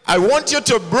 I want you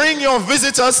to bring your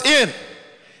visitors in.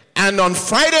 And on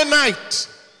Friday night,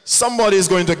 somebody is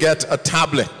going to get a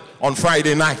tablet on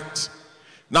Friday night.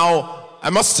 Now, I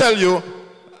must tell you,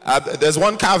 there's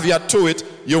one caveat to it.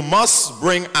 You must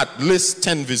bring at least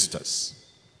 10 visitors.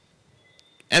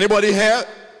 Anybody here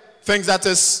think that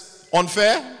is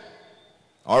unfair?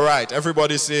 All right,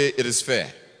 everybody say it is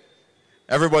fair.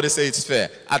 Everybody say it's fair.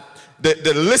 At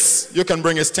the list you can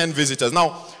bring is 10 visitors.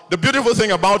 Now, the beautiful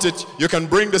thing about it, you can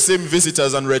bring the same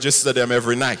visitors and register them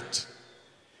every night.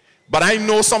 But I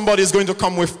know somebody is going to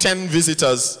come with 10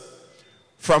 visitors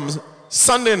from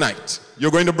Sunday night.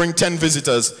 You're going to bring 10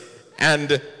 visitors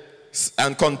and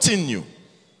continue.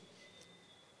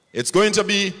 It's going to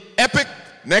be epic.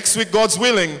 Next week, God's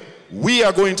willing, we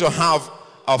are going to have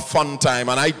a fun time.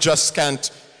 And I just can't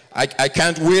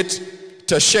wait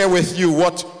to share with you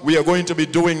what we are going to be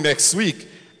doing next week.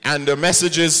 And the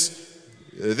messages,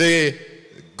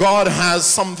 God has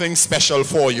something special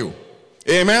for you.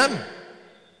 Amen?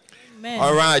 Amen.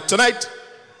 All right, tonight,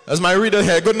 as my reader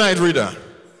here, good night, reader.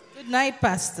 Good night,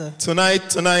 Pastor.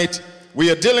 Tonight,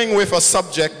 we are dealing with a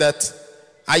subject that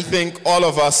I think all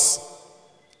of us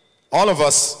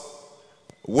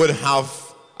would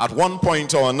have at one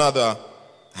point or another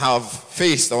have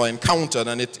faced or encountered,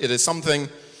 and it is something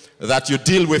that you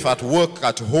deal with at work,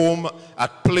 at home,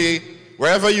 at play,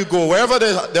 wherever you go, wherever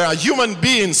there are human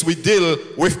beings, we deal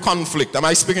with conflict. Am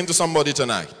I speaking to somebody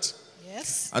tonight?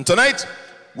 Yes. And tonight,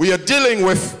 we are dealing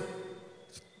with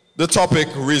the topic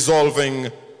resolving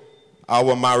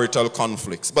our marital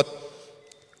conflicts. But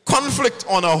conflict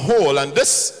on a whole, and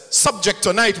this subject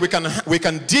tonight, we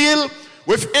can deal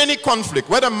with any conflict,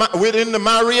 whether within the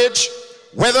marriage,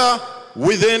 whether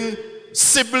within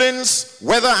siblings,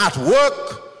 whether at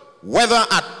work, whether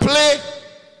at play,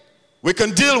 we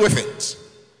can deal with it.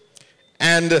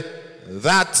 And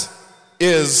that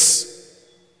is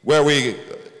where we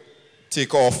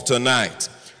take off tonight.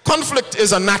 Conflict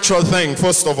is a natural thing,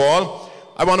 first of all.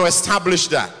 I want to establish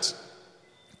that.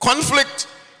 Conflict,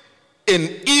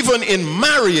 even in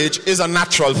marriage, is a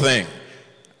natural thing.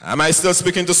 Am I still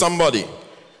speaking to somebody?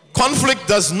 Conflict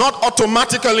does not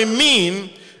automatically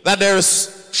mean that there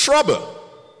is trouble.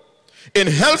 In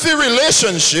healthy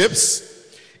relationships,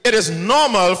 it is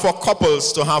normal for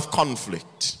couples to have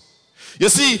conflict. You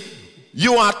see,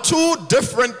 you are two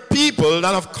different people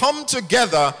that have come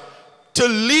together to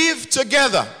live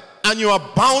together, and you are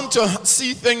bound to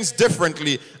see things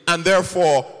differently, and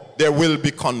therefore there will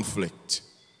be conflict.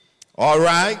 All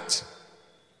right?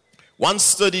 One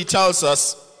study tells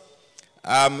us,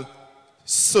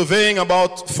 surveying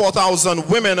about 4,000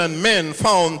 women and men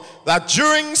found that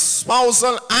during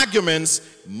spousal arguments,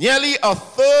 nearly a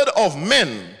third of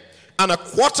men and a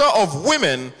quarter of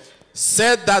women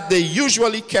said that they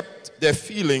usually kept their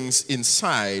feelings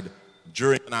inside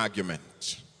during an argument.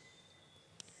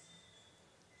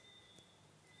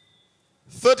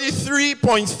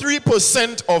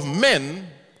 33.3% of men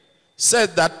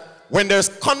said that when there's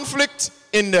conflict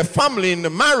in their family, in the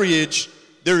marriage,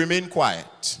 they remain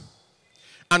quiet.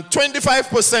 And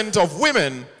 25% of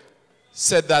women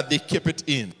said that they keep it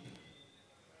in.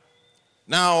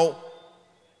 Now,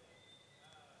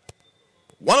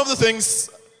 one of the things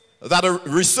that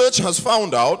research has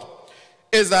found out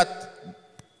is that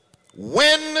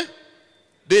when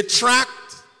they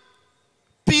tracked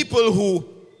people who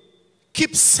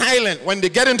keep silent when they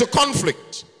get into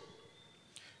conflict,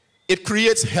 it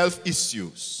creates health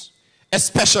issues,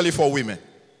 especially for women.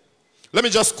 Let me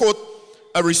just quote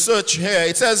a research here.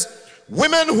 It says,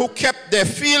 women who kept their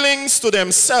feelings to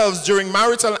themselves during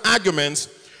marital arguments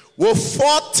were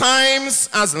 4 times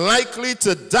as likely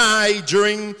to die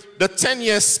during the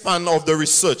 10-year span of the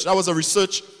research. That was a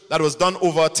research that was done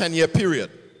over a 10-year period.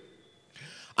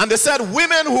 And they said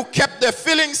women who kept their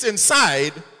feelings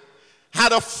inside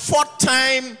had a 4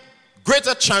 times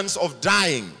greater chance of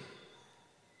dying.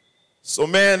 So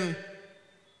men,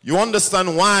 you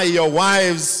understand why your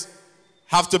wives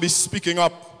have to be speaking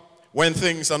up when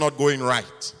things are not going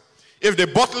right. If they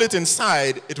bottle it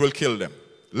inside, it will kill them.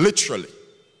 Literally.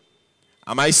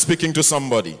 Am I speaking to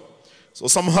somebody? So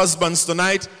some husbands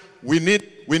tonight, we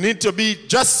need to be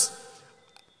just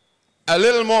a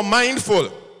little more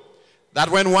mindful that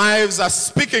when wives are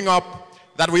speaking up,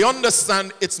 that we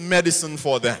understand it's medicine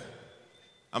for them.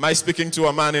 Am I speaking to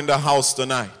a man in the house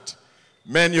tonight?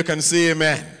 Men, you can say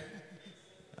amen.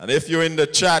 And if you're in the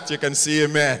chat, you can say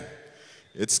amen.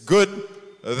 It's good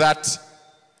that,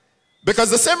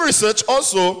 because the same research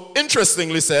also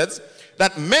interestingly says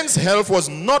that men's health was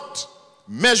not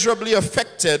measurably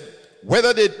affected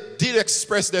whether they did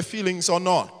express their feelings or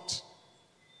not.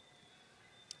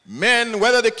 Men,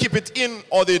 whether they keep it in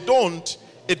or they don't,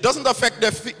 it doesn't affect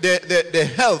their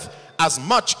health as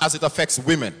much as it affects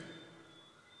women.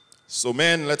 So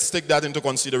men, let's take that into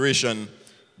consideration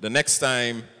the next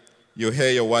time you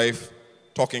hear your wife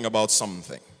talking about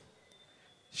something.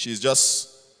 She's just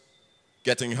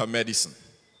getting her medicine.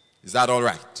 Is that all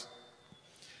right?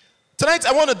 Tonight,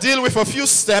 I want to deal with a few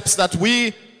steps that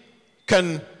we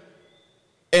can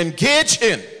engage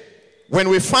in when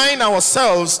we find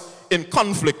ourselves in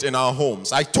conflict in our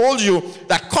homes. I told you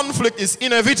that conflict is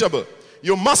inevitable.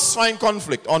 You must find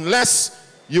conflict unless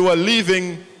you are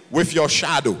living with your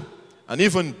shadow. And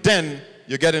even then,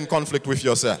 you get in conflict with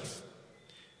yourself.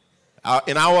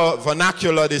 In our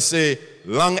vernacular, they say,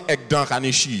 lang egdan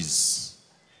kanishis.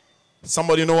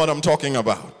 Somebody know what I'm talking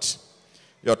about.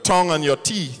 Your tongue and your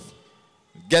teeth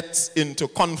gets into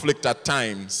conflict at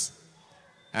times.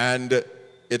 And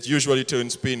it usually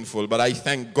turns painful. But I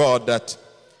thank God that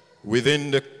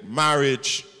within the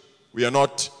marriage, we are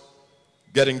not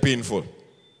getting painful.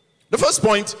 The first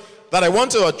point that I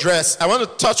want to address, I want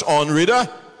to touch on, reader.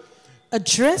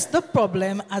 Address the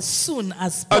problem as soon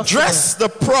as possible. Address the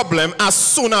problem as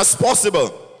soon as possible.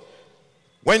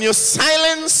 When you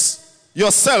silence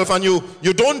yourself and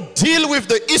you don't deal with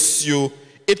the issue,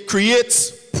 it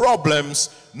creates problems,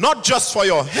 not just for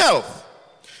your health,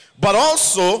 but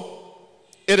also,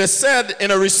 it is said in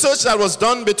a research that was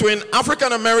done between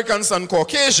African Americans and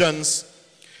Caucasians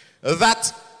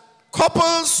that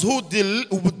couples who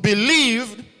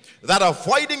believed that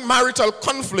avoiding marital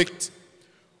conflict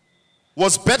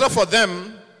was better for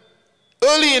them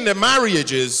early in their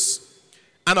marriages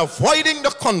and avoiding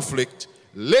the conflict,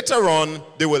 later on,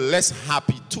 they were less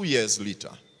happy 2 years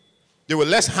later. They were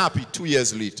less happy 2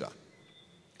 years later.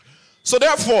 So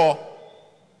therefore,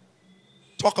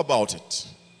 talk about it.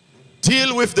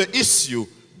 Deal with the issue.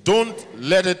 Don't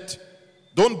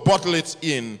bottle it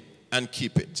in and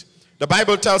keep it. The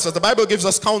Bible tells us, the Bible gives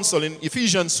us counsel in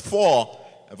Ephesians 4,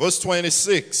 verse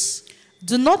 26.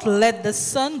 Do not let the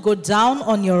sun go down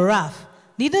on your wrath,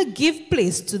 neither give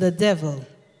place to the devil.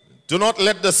 Do not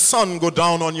let the sun go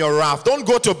down on your wrath. Don't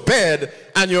go to bed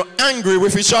and you're angry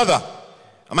with each other.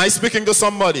 Am I speaking to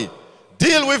somebody?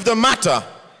 Deal with the matter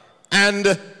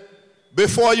and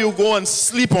before you go and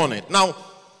sleep on it. Now,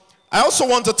 I also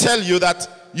want to tell you that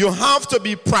you have to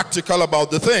be practical about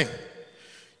the thing.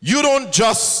 You don't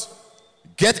just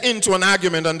get into an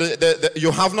argument and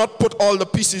you have not put all the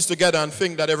pieces together and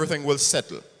think that everything will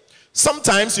settle.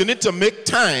 Sometimes you need to make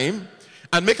time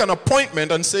and make an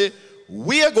appointment and say,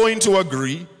 we are going to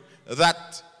agree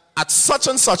that at such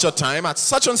and such a time, at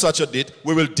such and such a date,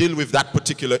 we will deal with that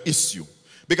particular issue.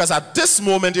 Because at this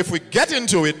moment, if we get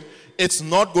into it, it's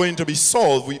not going to be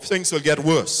solved. Things will get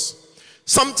worse.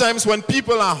 Sometimes when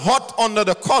people are hot under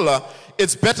the collar,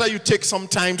 it's better you take some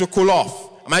time to cool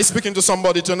off. Am I speaking to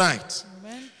somebody tonight?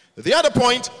 Amen. The other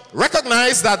point,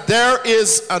 recognize that there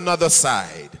is another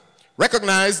side.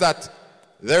 Recognize that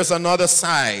there's another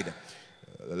side.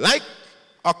 Like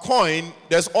a coin,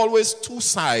 there's always two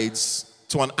sides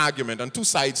to an argument and two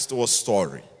sides to a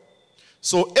story.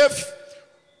 So if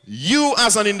you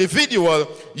as an individual,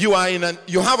 you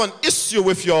have an issue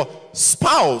with your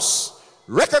spouse,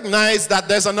 recognize that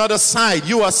there's another side.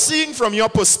 You are seeing from your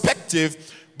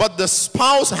perspective, but the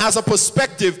spouse has a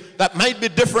perspective that might be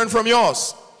different from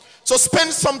yours. So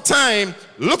spend some time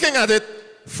looking at it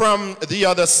from the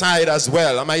other side as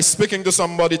well. Am I speaking to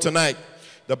somebody tonight?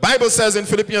 The Bible says in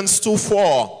Philippians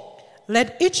 2:4,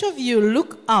 let each of you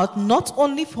look out not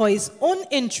only for his own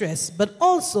interests, but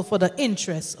also for the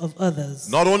interests of others.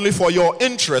 Not only for your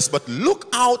interests, but look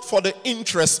out for the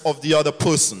interests of the other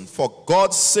person. For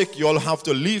God's sake, you all have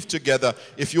to live together.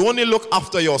 If you only look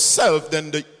after yourself,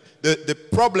 then the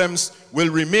problems will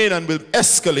remain and will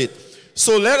escalate.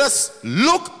 So let us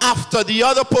look after the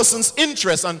other person's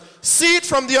interests and see it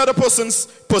from the other person's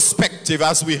perspective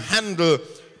as we handle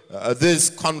these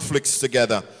conflicts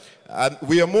together. And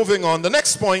we are moving on. The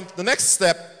next point, the next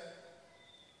step.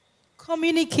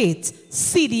 Communicate.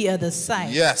 See the other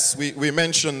side. Yes, we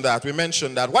mentioned that. We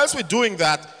mentioned that. Whilst we're doing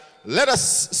that, let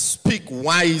us speak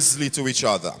wisely to each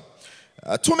other.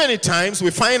 Too many times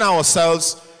we find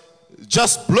ourselves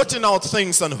just blurting out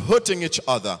things and hurting each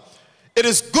other. It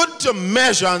is good to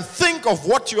measure and think of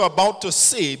what you're about to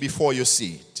say before you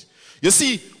say it. You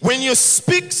see, when you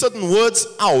speak certain words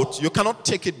out, you cannot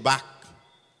take it back.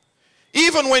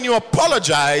 Even when you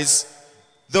apologize,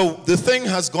 the thing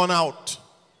has gone out.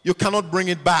 You cannot bring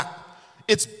it back.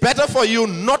 It's better for you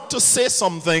not to say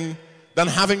something than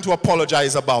having to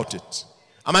apologize about it.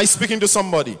 Am I speaking to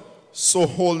somebody? So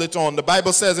hold it on. The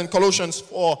Bible says in Colossians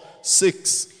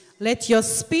 4:6, let your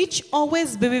speech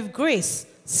always be with grace,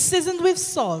 seasoned with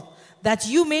salt, that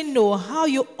you may know how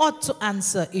you ought to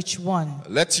answer each one.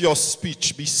 Let your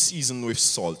speech be seasoned with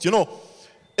salt. You know,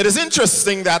 it is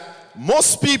interesting that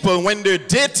most people, when they're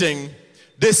dating,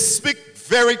 they speak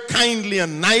very kindly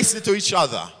and nicely to each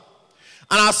other.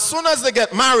 And as soon as they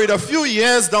get married, a few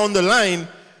years down the line,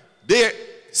 they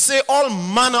say all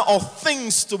manner of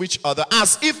things to each other,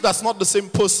 as if that's not the same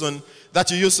person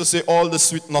that you used to say all the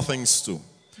sweet nothings to.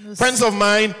 Yes. Friends of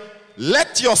mine,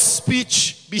 let your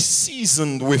speech be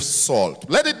seasoned with salt.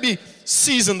 Let it be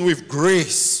seasoned with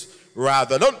grace,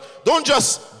 rather. Don't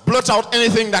just blurt out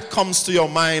anything that comes to your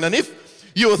mind. And if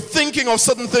you're thinking of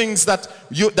certain things that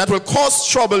will cause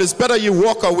trouble, it's better you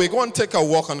walk away. Go and take a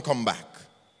walk and come back.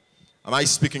 Am I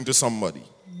speaking to somebody?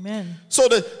 Amen. So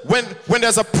when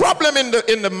there's a problem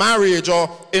in the marriage or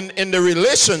in the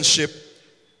relationship,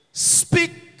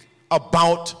 speak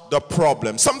about the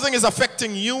problem. Something is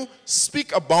affecting you,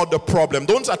 speak about the problem.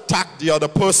 Don't attack the other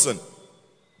person.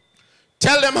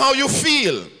 Tell them how you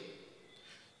feel.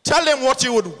 Tell them what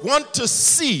you would want to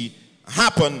see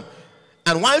happen.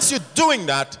 And whilst you're doing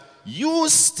that,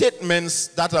 use statements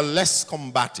that are less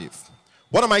combative.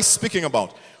 What am I speaking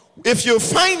about? If you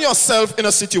find yourself in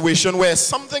a situation where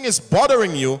something is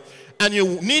bothering you and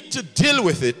you need to deal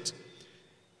with it,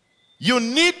 you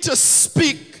need to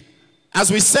speak,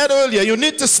 as we said earlier, you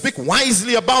need to speak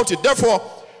wisely about it. Therefore,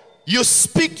 you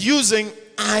speak using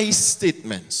I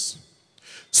statements.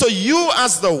 So you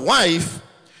as the wife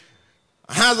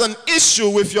has an issue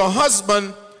with your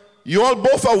husband. You all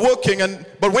both are working,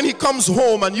 but when he comes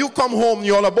home and you come home,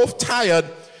 you all are both tired.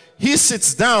 He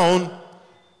sits down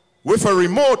with a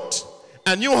remote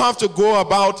and you have to go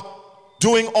about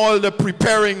doing all the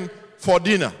preparing for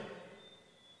dinner.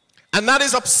 And that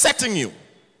is upsetting you.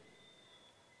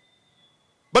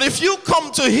 But if you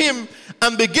come to him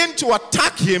and begin to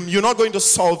attack him, you're not going to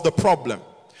solve the problem.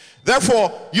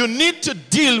 Therefore, you need to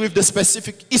deal with the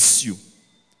specific issue.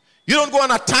 You don't go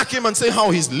and attack him and say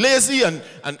how he's lazy and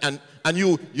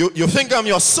you think I'm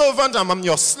your servant, I'm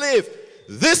your slave.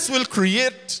 This will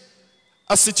create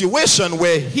a situation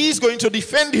where he's going to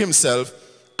defend himself,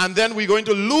 and then we're going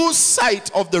to lose sight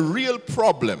of the real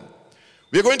problem.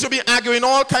 We're going to be arguing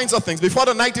all kinds of things. Before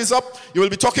the night is up, you will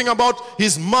be talking about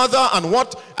his mother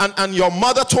and your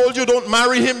mother told you don't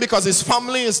marry him because his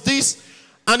family is this.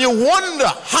 And you wonder,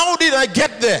 how did I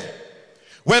get there?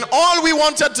 When all we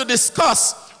wanted to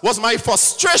discuss was my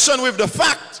frustration with the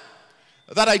fact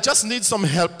that I just need some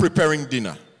help preparing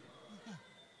dinner.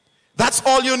 That's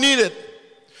all you needed.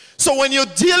 So when you're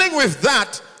dealing with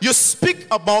that, you speak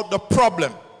about the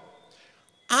problem.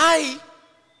 I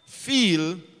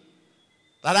feel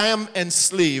that I am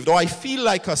enslaved, or I feel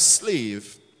like a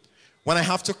slave when I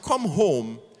have to come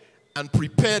home and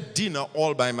prepare dinner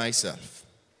all by myself.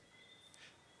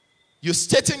 You're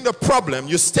stating the problem.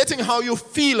 You're stating how you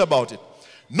feel about it.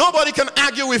 Nobody can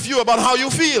argue with you about how you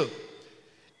feel.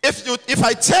 If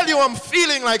I tell you I'm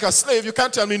feeling like a slave, you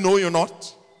can't tell me no, you're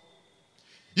not.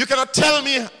 You cannot tell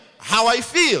me how I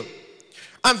feel.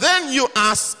 And then you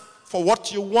ask for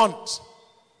what you want.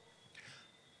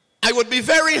 I would be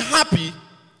very happy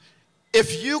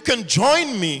if you can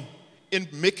join me in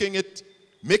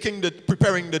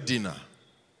preparing the dinner.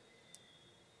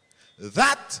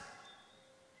 That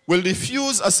will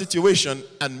diffuse a situation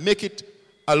and make it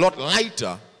a lot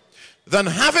lighter than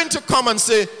having to come and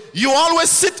say, you always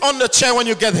sit on the chair when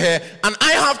you get here and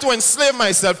I have to enslave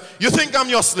myself. You think I'm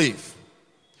your slave,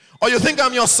 or you think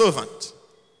I'm your servant.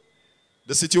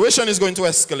 The situation is going to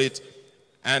escalate,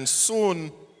 and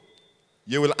soon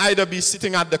you will either be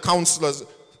sitting at the counselor's,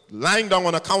 lying down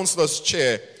on a counselor's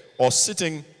chair, or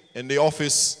sitting in the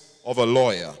office of a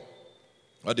lawyer,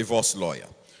 a divorce lawyer.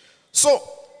 So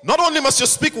not only must you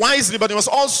speak wisely, but you must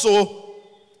also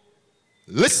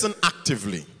listen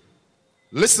actively.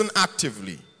 Listen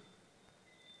actively.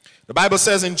 The Bible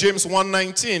says in James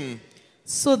 1:19,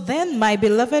 so then, my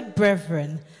beloved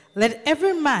brethren, let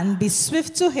every man be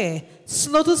swift to hear,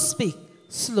 slow to speak,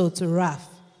 slow to wrath.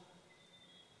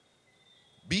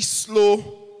 Be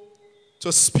slow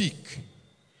to speak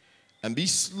and be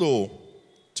slow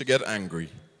to get angry.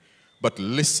 But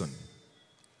listen.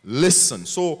 Listen.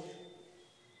 So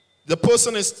the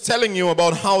person is telling you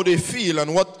about how they feel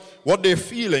and what they're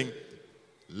feeling.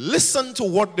 Listen to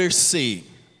what they're saying.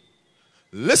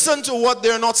 Listen to what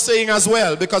they're not saying as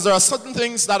well, because there are certain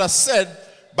things that are said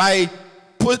by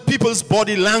people's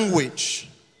body language.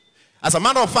 As a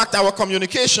matter of fact, our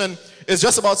communication is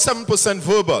just about 7%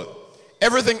 verbal.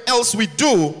 Everything else we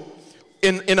do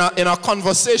in our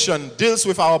conversation deals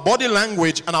with our body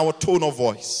language and our tone of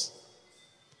voice.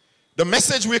 The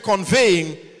message we're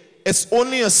conveying is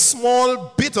only a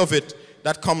small bit of it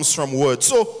that comes from words.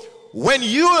 So when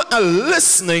you are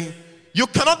listening, you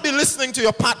cannot be listening to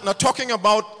your partner talking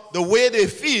about the way they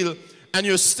feel and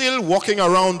you're still walking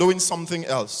around doing something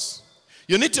else.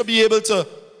 You need to be able to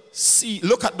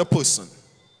look at the person.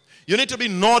 You need to be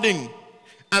nodding,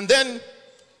 and then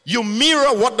you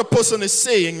mirror what the person is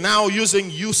saying now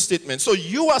using you statements. So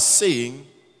you are saying,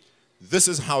 this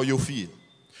is how you feel.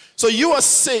 So you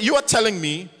are telling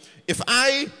me, if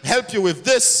I help you with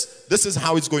this, this is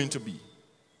how it's going to be.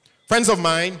 Friends of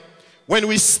mine, when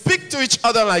we speak to each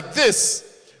other like this,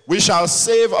 we shall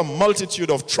save a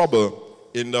multitude of trouble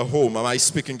in the home. Am I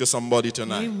speaking to somebody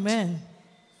tonight? Amen.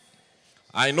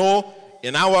 I know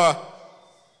in our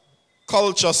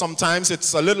culture sometimes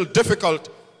it's a little difficult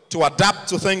to adapt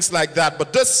to things like that,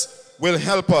 but this will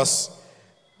help us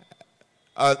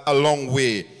a long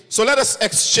way. So let us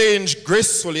exchange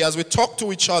gracefully as we talk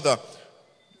to each other.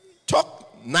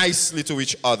 Talk nicely to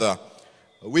each other.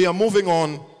 We are moving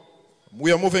on.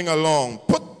 We are moving along.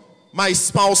 Put my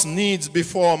spouse needs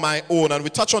before my own, and we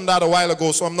touched on that a while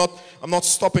ago, so I'm not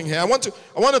stopping here. I want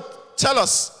to tell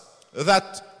us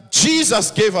that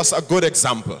Jesus gave us a good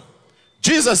example.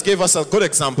 Jesus gave us a good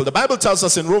example. The Bible tells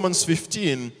us in Romans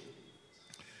 15,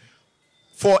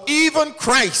 for even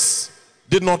Christ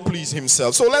did not please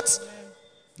himself. So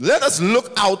let us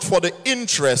look out for the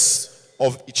interests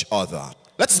of each other.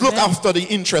 Let's look after the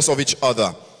interests of each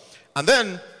other. And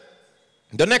then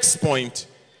the next point,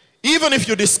 even if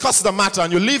you discuss the matter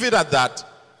and you leave it at that,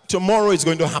 tomorrow is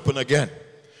going to happen again.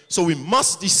 So we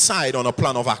must decide on a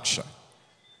plan of action.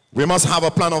 We must have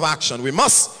a plan of action. We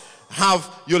must have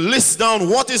you list down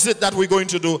what is it that we're going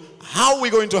to do, how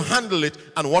we're going to handle it,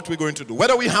 and what we're going to do.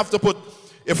 Whether we have to put,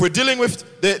 if we're dealing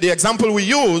with the example we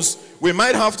use, we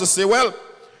might have to say, well,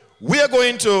 we are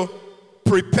going to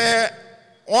prepare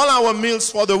all our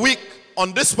meals for the week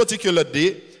on this particular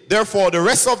day. Therefore, the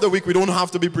rest of the week, we don't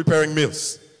have to be preparing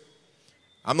meals.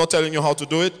 I'm not telling you how to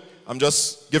do it. I'm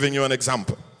just giving you an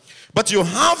example. But you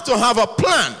have to have a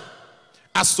plan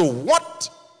as to what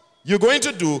you're going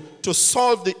to do to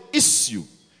solve the issue.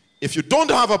 If you don't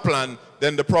have a plan,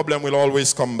 then the problem will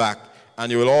always come back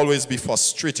and you will always be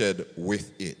frustrated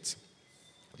with it.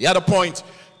 The other point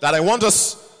that I want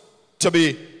us to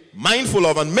be mindful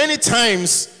of, and many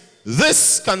times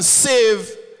this can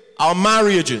save our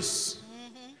marriages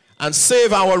and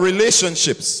save our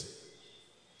relationships.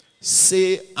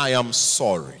 Say, I am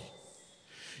sorry.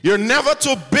 You're never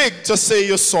too big to say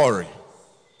you're sorry.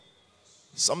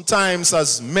 Sometimes,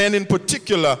 as men in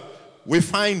particular, we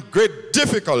find great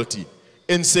difficulty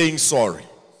in saying sorry.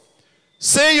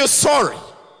 Say you're sorry.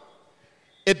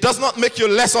 It does not make you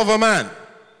less of a man.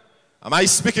 Am I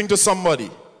speaking to somebody?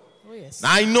 Oh, yes.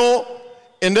 Now, I know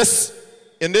in this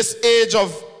age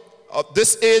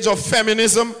of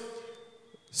feminism,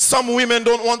 some women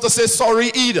don't want to say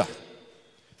sorry either.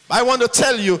 I want to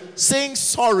tell you, saying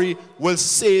sorry will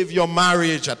save your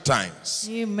marriage at times.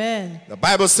 Amen. The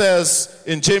Bible says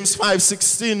in James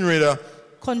 5:16, reader,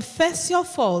 confess your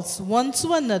faults one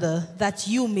to another that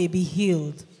you may be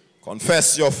healed.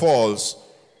 Confess your faults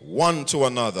one to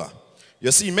another.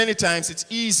 You see, many times it's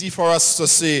easy for us to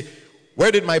say,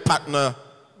 where did my partner,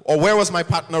 or where was my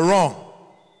partner wrong?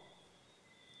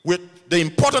 The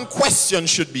important question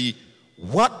should be,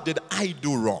 what did I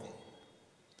do wrong?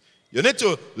 You need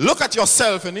to look at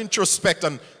yourself and introspect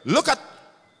and look at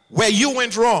where you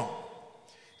went wrong.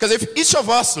 Because if each of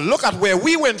us look at where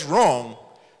we went wrong,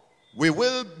 we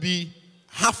will be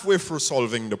halfway through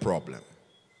solving the problem.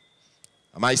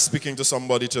 Am I speaking to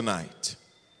somebody tonight?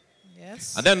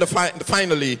 Yes. And then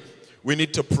finally, we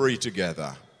need to pray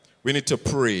together. We need to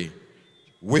pray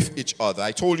with each other.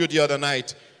 I told you the other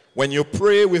night, when you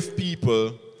pray with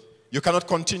people, you cannot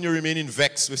continue remaining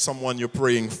vexed with someone you're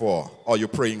praying for or you're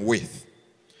praying with.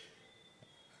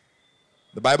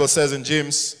 The Bible says in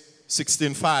James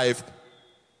 16:5,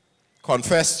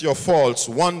 confess your faults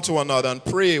one to another and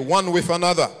pray one with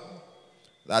another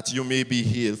that you may be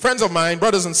healed. Friends of mine,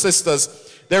 brothers and sisters,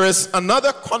 there is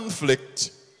another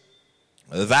conflict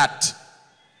that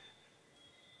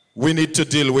we need to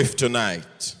deal with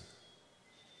tonight.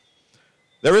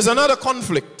 There is another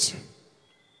conflict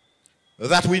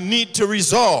that we need to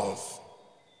resolve.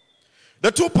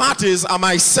 The two parties are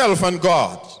myself and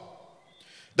God.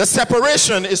 The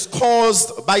separation is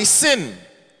caused by sin.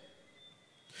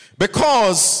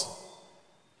 Because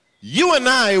you and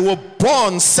I were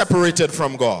born separated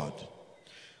from God.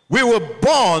 We were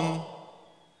born,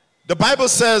 the Bible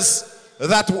says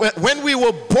that when we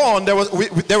were born, there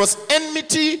was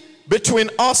enmity between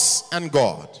us and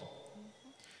God.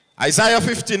 Isaiah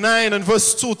 59 and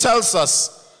verse 2 tells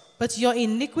us, but your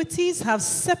iniquities have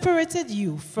separated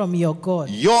you from your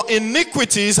God. Your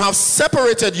iniquities have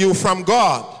separated you from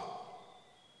God.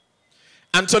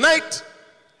 And tonight,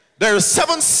 there are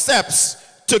 7 steps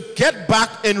to get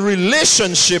back in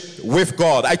relationship with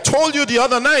God. I told you the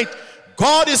other night,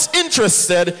 God is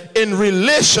interested in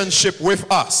relationship with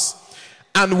us.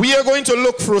 And we are going to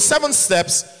look through 7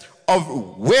 steps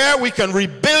of where we can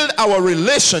rebuild our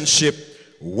relationship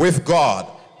with God.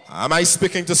 Am I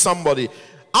speaking to somebody?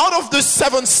 Out of these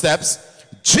 7 steps,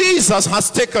 Jesus has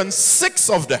taken 6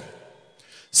 of them.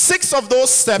 6 of those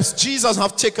steps Jesus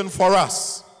has taken for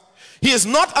us. He is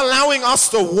not allowing us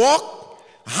to walk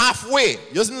halfway.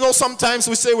 You know, sometimes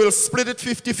we say we'll split it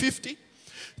 50-50.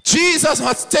 Jesus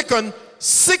has taken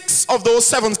 6 of those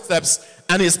 7 steps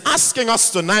and is asking us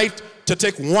tonight to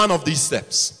take one of these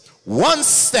steps. One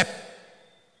step,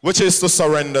 which is to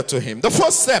surrender to him. The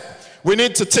first step we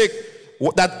need to take,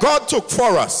 that God took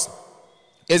for us,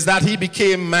 is that he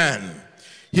became man.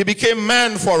 He became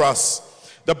man for us.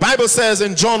 The Bible says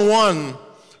in John 1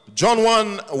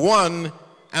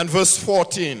 and verse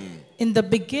 14. In the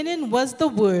beginning was the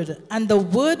Word, and the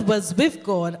Word was with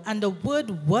God, and the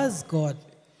Word was God.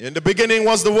 In the beginning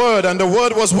was the Word, and the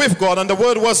Word was with God, and the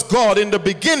Word was God. In the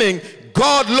beginning,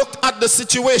 God looked at the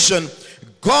situation.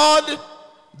 God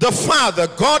the Father,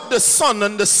 God the Son,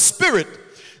 and the Spirit,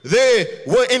 they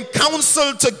were in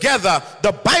counsel together.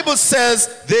 The Bible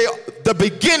says the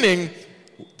beginning,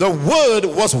 the Word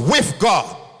was with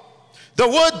God. The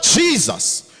word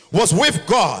Jesus was with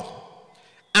God.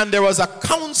 And there was a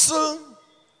counsel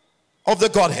of the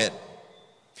Godhead.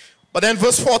 But then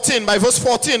verse 14, by verse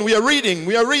 14 we are reading.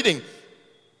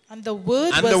 And the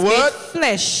Word was made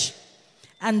flesh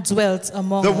and dwelt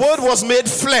among us. The Word was made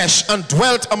flesh and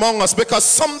dwelt among us because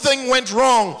something went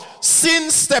wrong.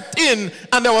 Sin stepped in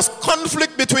and there was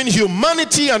conflict between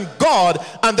humanity and God,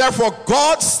 and therefore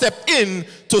God stepped in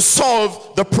to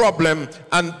solve the problem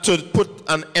and to put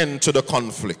an end to the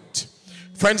conflict.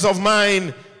 Friends of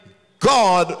mine,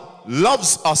 God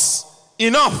loves us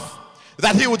enough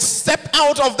that he would step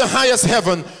out of the highest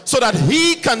heaven so that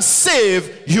he can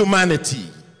save humanity.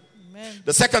 Amen.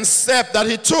 The second step that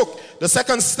he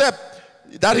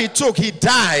took, he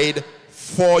died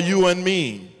for you and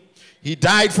me. He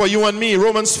died for you and me.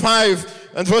 Romans 5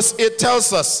 and verse 8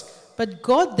 tells us, but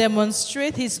God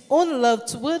demonstrates his own love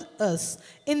toward us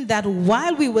in that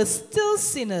while we were still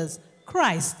sinners,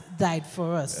 Christ died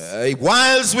for us.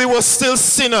 Whilst we were still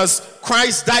sinners,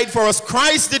 Christ died for us.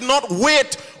 Christ did not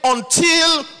wait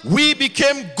until we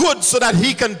became good so that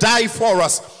he can die for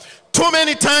us. Too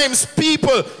many times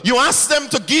people, you ask them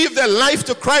to give their life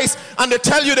to Christ and they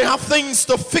tell you they have things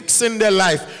to fix in their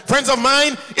life. Friends of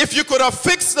mine, if you could have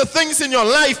fixed the things in your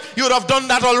life, you would have done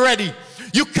that already.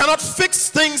 You cannot fix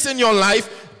things in your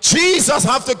life. Jesus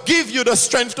has to give you the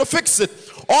strength to fix it.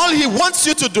 All he wants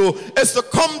you to do is to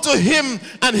come to him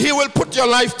and he will put your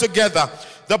life together.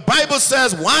 The Bible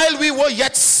says while we were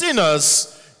yet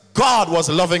sinners, God was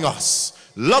loving us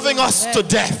to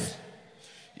death.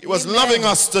 He was loving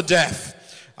us to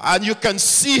death. And you can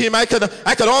see him. I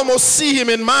could almost see him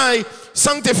in my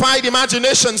sanctified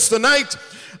imaginations tonight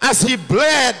as he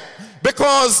bled,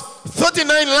 because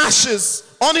 39 lashes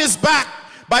on his back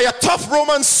by a tough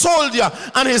Roman soldier,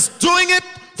 and he's doing it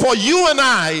for you and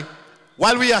I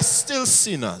while we are still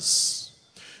sinners.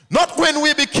 Not when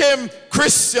we became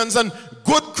Christians and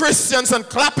good Christians and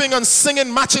clapping and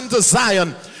singing marching to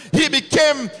Zion. He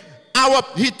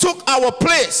took our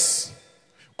place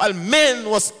while men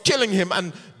was killing him,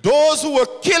 and those who were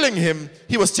killing him,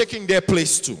 he was taking their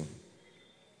place too.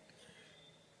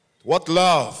 What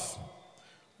love.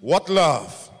 What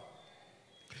love.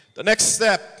 The next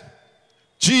step,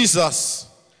 Jesus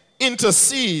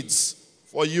intercedes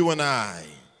for you and I.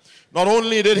 Not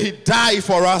only did he die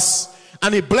for us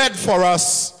and he bled for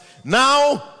us,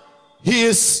 now he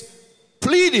is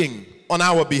pleading on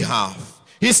our behalf.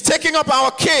 He's taking up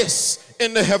our case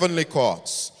in the heavenly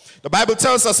courts. The Bible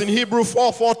tells us in Hebrews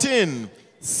 4:14,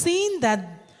 seeing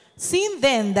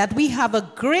then that we have a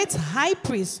great high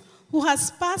priest who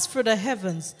has passed through the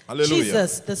heavens, hallelujah,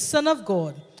 Jesus, the Son of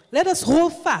God, let us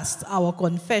hold fast our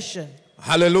confession.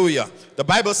 Hallelujah. The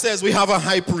Bible says we have a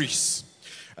high priest.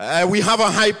 We have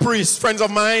a high priest. Friends of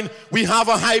mine, we have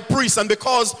a high priest. And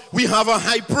because we have a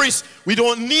high priest, we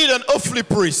don't need an earthly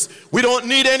priest. We don't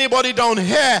need anybody down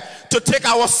here to take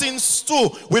our sins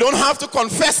to. We don't have to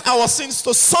confess our sins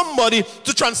to somebody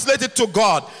to translate it to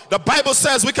God. The Bible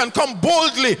says we can come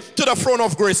boldly to the throne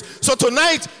of grace. So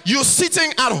tonight, you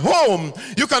sitting at home,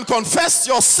 you can confess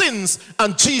your sins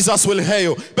and Jesus will hear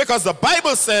you. Because the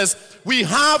Bible says we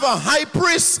have a high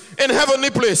priest in heavenly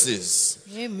places.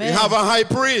 Amen. We have a high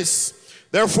priest.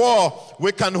 Therefore,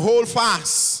 we can hold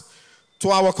fast to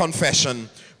our confession.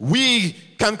 We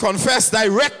can confess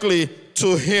directly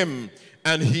to him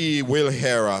and he will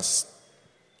hear us.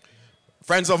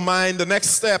 Friends of mine, the next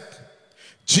step,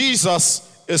 Jesus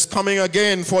is coming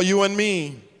again for you and me.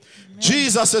 Amen.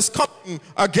 Jesus is coming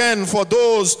again for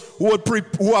those who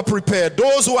are prepared.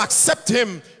 Those who accept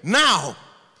him now,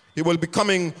 he will be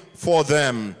coming for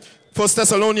them. 1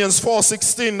 Thessalonians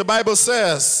 4:16, the Bible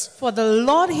says, For the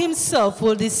Lord himself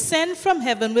will descend from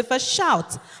heaven with a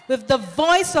shout, with the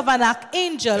voice of an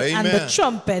archangel, Amen, and the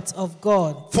trumpet of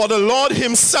God. For the Lord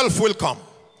himself will come.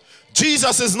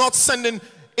 Jesus is not sending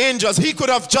angels. He could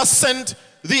have just sent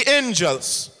the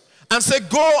angels and said,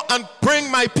 go and bring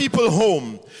my people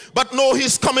home. But no,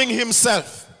 he's coming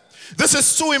himself. This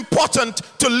is too important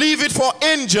to leave it for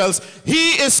angels.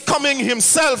 He is coming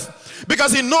himself,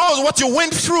 because he knows what you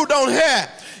went through down here.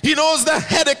 He knows the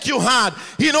headache you had.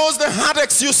 He knows the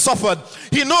headaches you suffered.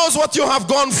 He knows what you have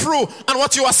gone through and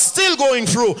what you are still going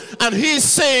through. And he's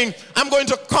saying, I'm going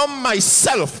to come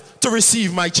myself to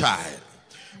receive my child.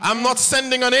 I'm not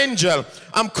sending an angel.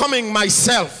 I'm coming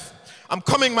myself. I'm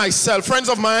coming myself. Friends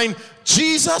of mine,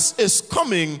 Jesus is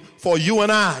coming for you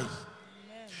and I.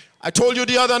 I told you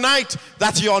the other night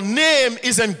that your name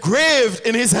is engraved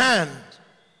in his hand.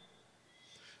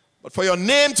 But for your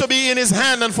name to be in his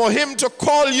hand and for him to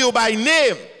call you by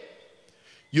name,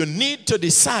 you need to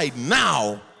decide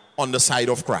now on the side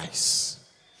of Christ.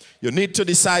 You need to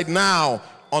decide now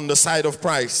on the side of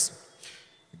Christ.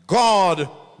 God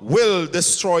will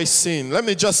destroy sin. Let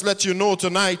me just let you know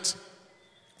tonight,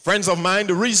 friends of mine,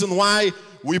 the reason why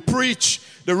we preach,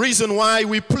 the reason why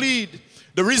we plead,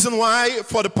 the reason why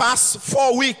for the past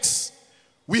 4 weeks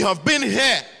we have been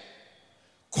here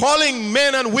calling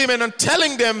men and women and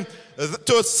telling them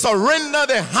to surrender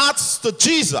their hearts to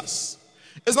Jesus.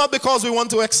 It's not because we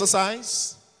want to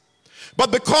exercise,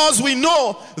 but because we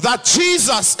know that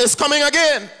Jesus is coming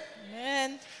again.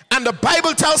 Amen. And the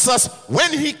Bible tells us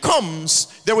when he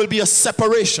comes, there will be a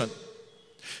separation.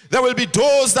 There will be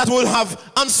those that will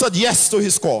have answered yes to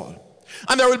his call.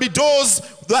 And there will be those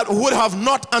that would have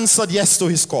not answered yes to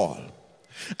his call.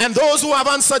 And those who have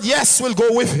answered yes will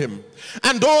go with him.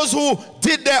 And those who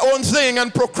did their own thing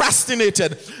and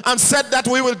procrastinated and said that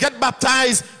we will get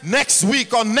baptized next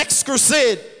week or next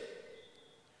crusade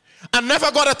and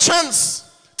never got a chance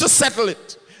to settle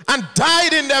it and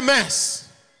died in their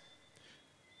mess,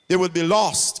 they will be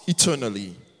lost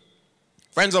eternally.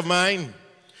 Friends of mine,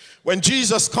 when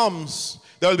Jesus comes,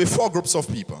 there will be 4 groups of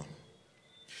people.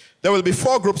 There will be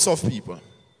 4 groups of people.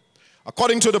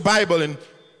 According to the Bible in 1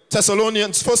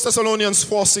 Thessalonians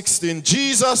 4:16,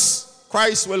 Jesus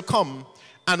Christ will come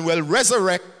and will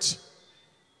resurrect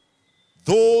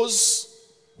those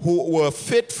who were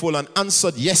faithful and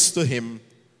answered yes to him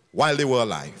while they were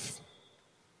alive.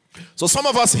 So some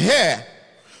of us here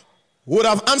would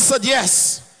have answered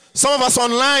yes. Some of us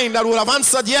online that would have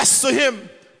answered yes to him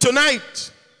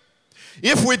tonight.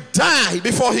 If we die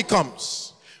before he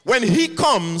comes, when he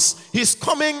comes, he's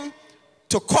coming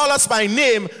to call us by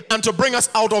name and to bring us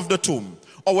out of the tomb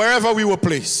or wherever we were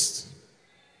placed.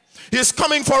 He's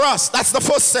coming for us. That's the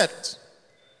first set.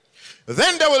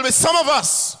 Then there will be some of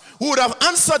us who would have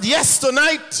answered yes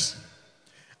tonight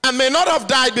and may not have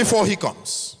died before he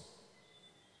comes.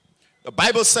 The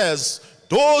Bible says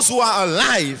those who are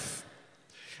alive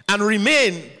and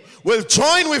remain will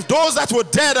join with those that were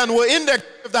dead and were in the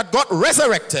grave that got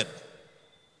resurrected.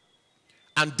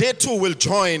 And they too will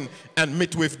join and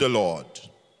meet with the Lord.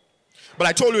 But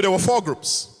I told you there were 4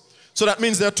 groups. So that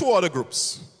means there are 2 other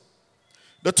groups.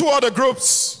 The 2 other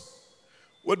groups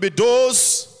would be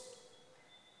those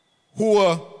who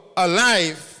were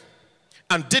alive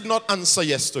and did not answer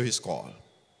yes to his call.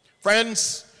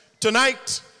 Friends,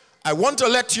 tonight I want to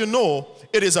let you know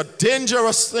it is a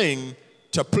dangerous thing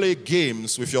to play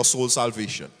games with your soul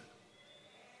salvation.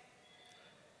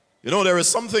 You know, there is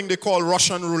something they call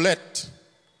Russian roulette,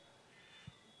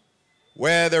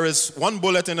 where there is 1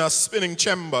 bullet in a spinning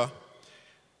chamber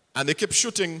and they keep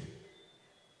shooting,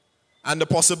 and the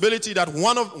possibility that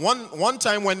one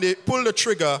time when they pull the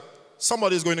trigger,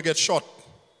 somebody is going to get shot.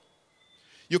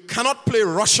 You cannot play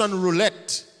Russian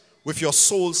roulette with your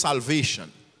soul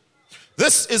salvation.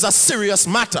 This is a serious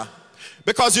matter,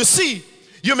 because you see,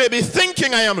 you may be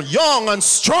thinking, I am young and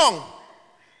strong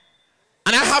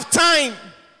and I have time.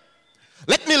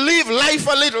 Let me live life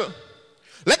a little.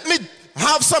 Let me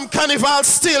have some carnival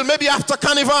still. Maybe after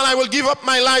carnival I will give up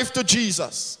my life to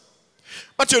Jesus.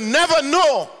 But you never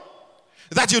know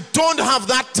that you don't have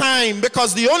that time,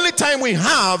 because the only time we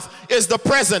have is the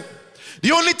present.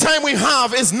 The only time we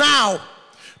have is now.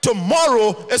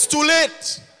 Tomorrow is too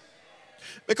late.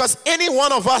 Because any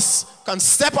one of us can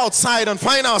step outside and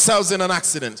find ourselves in an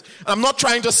accident. I'm not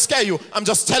trying to scare you. I'm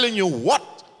just telling you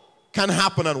what can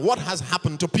happen and what has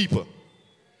happened to people.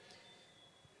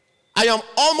 I am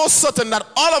almost certain that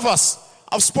all of us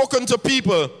have spoken to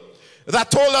people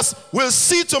that told us we'll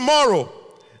see tomorrow,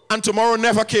 and tomorrow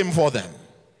never came for them.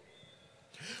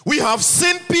 We have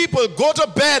seen people go to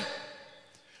bed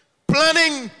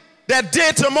planning their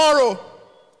day tomorrow,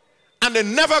 and they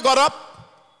never got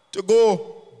up to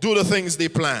go do the things they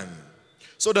planned.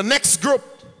 So the next group,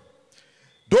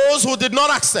 those who did not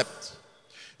accept,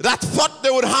 that thought they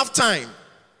would have time,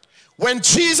 when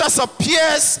Jesus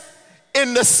appears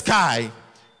in the sky,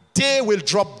 they will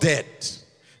drop dead.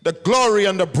 The glory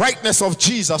and the brightness of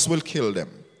Jesus will kill them.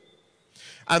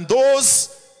 And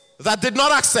those that did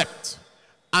not accept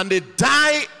and they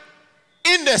die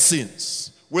in their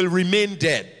sins will remain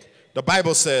dead. The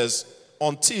Bible says,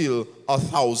 until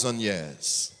 1,000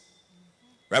 years.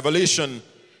 Revelation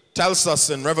tells us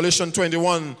in Revelation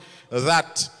 21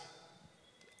 that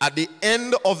at the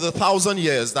end of the 1,000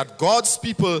 years, that God's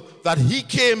people that he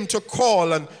came to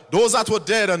call, and those that were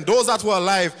dead and those that were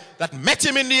alive, that met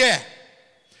him in the air,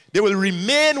 they will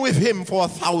remain with him for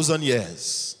 1,000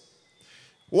 years.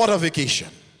 What a vacation.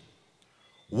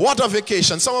 What a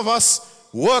vacation. Some of us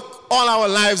work all our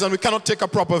lives and we cannot take a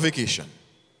proper vacation.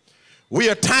 We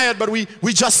are tired, but we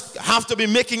just have to be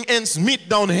making ends meet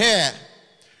down here.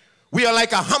 We are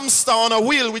like a hamster on a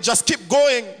wheel. We just keep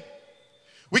going.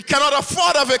 We cannot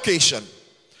afford a vacation.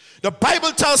 The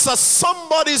Bible tells us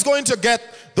somebody is going to get,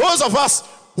 those of us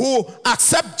who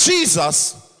accept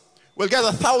Jesus will get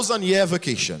 1,000-year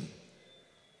vacation.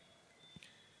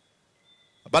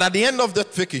 But at the end of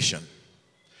that vacation,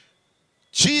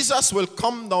 Jesus will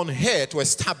come down here to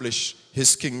establish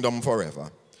his kingdom forever.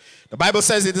 The Bible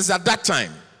says it is at that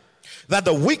time that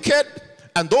the wicked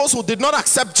and those who did not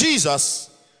accept Jesus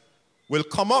will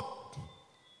come up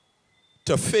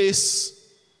to face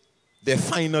their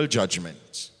final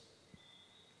judgment.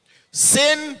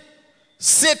 Sin,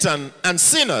 Satan, and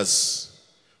sinners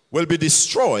will be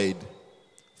destroyed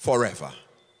forever.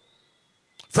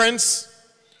 Friends,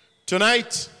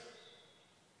 tonight,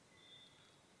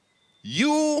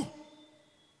 you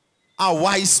are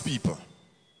wise people.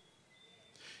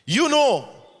 You know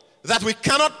that we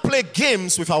cannot play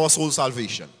games with our soul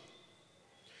salvation.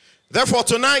 Therefore,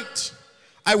 tonight,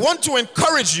 I want to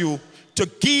encourage you to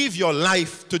give your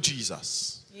life to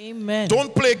Jesus. Amen.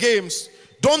 Don't play games.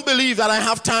 Don't believe that I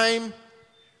have time.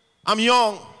 I'm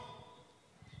young.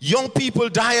 Young people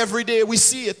die every day. We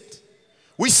see it.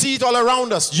 We see it all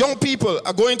around us. Young people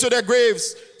are going to their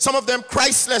graves. Some of them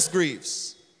Christless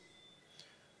graves.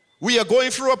 We are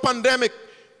going through a pandemic.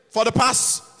 For the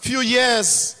past few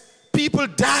years, people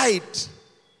died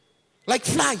like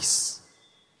flies.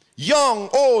 Young,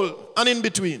 old, and in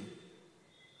between.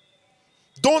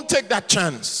 Don't take that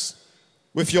chance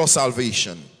with your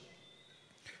salvation.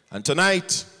 And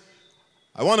tonight,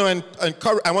 I want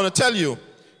to tell you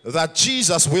that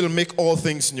Jesus will make all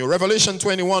things new. Revelation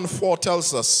 21:4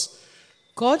 tells us,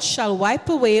 God shall wipe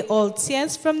away all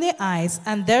tears from their eyes,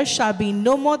 and there shall be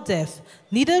no more death,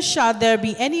 neither shall there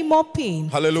be any more pain.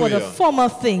 Hallelujah. For the former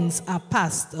things are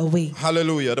passed away.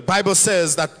 Hallelujah. The Bible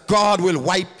says that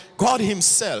God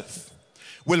himself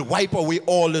will wipe away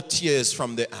all the tears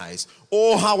from their eyes.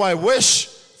 Oh, how I wish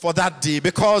for that day,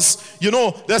 because, you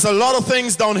know, there's a lot of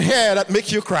things down here that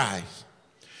make you cry.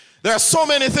 There are so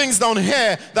many things down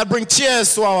here that bring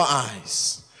tears to our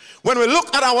eyes. When we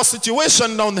look at our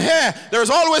situation down here, there's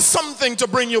always something to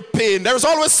bring you pain. There's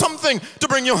always something to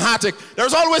bring you heartache.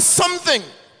 There's always something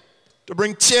to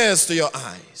bring tears to your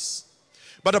eyes.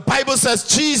 But the Bible says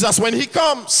Jesus, when he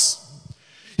comes,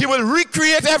 he will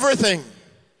recreate everything.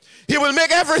 He will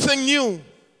make everything new.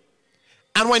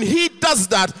 And when he does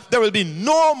that, there will be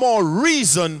no more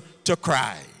reason to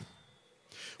cry.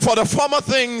 For the former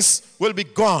things will be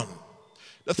gone.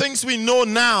 The things we know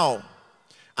now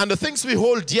and the things we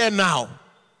hold dear now,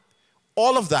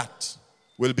 all of that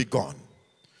will be gone.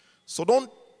 So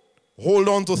don't hold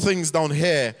on to things down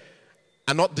here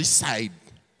and not decide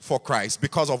for Christ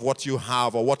because of what you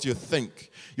have or what you think.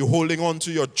 You're holding on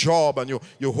to your job, and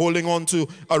you're holding on to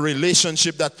a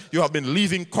relationship that you have been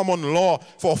living common law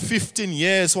for 15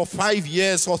 years, for 5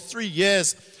 years, for 3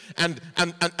 years. And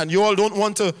you all don't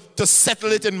want to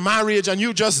settle it in marriage, and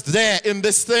you just there in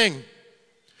this thing.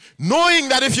 Knowing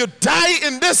that if you die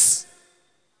in this,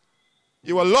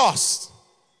 you are lost.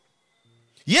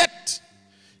 Yet,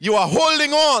 you are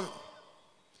holding on.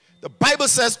 The Bible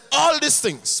says all these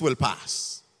things will pass.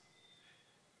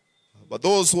 But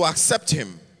those who accept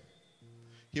him,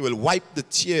 he will wipe the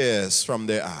tears from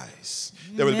their eyes.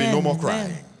 There will be no more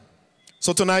crying.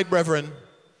 So tonight, brethren,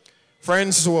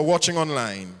 friends who are watching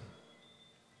online,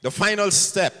 the final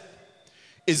step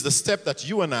is the step that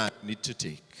you and I need to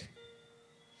take.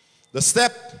 The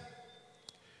step,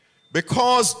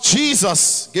 because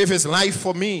Jesus gave his life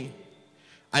for me,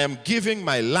 I am giving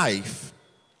my life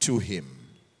to him.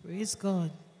 Praise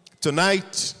God.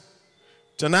 Tonight,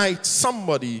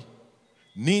 somebody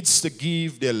needs to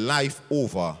give their life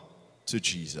over to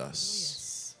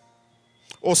Jesus.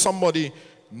 Or somebody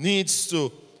needs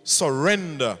to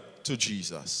surrender to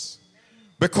Jesus.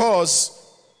 Because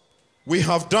we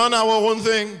have done our own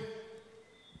thing.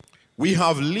 We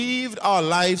have lived our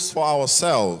lives for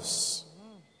ourselves.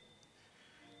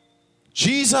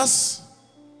 Jesus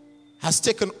has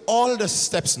taken all the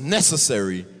steps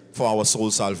necessary for our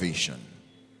soul salvation.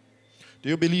 Do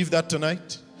you believe that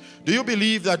tonight? Do you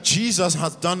believe that Jesus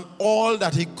has done all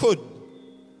that he could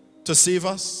to save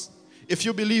us? If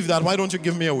you believe that, why don't you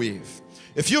give me a wave?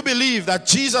 If you believe that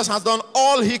Jesus has done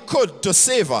all he could to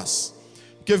save us,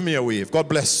 give me a wave. God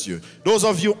bless you. Those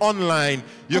of you online,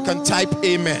 you can type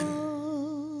amen.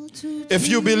 If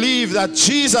you believe that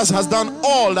Jesus has done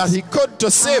all that he could to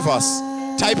save us,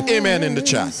 type amen in the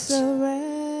chat.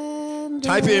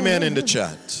 Type amen in the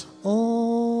chat.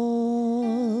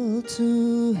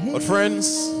 But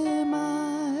friends,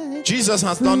 Jesus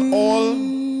has done all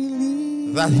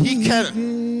that he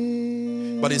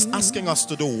can, but he's asking us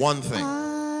to do one thing.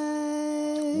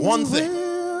 One thing.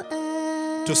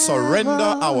 To surrender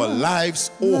our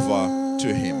lives over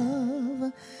to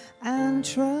him.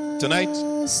 Tonight,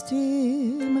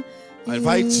 I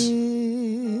invite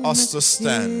us to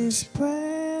stand.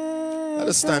 Let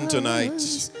us stand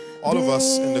tonight. All of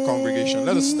us in the congregation,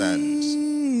 let us stand.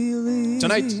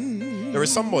 Tonight, there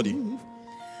is somebody.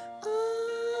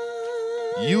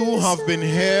 You have been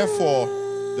here for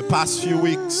the past few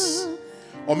weeks,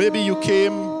 or maybe you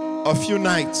came a few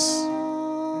nights,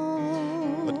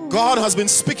 but God has been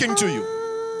speaking to you.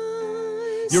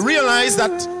 You realize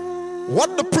that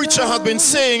what the preacher has been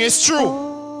saying is true.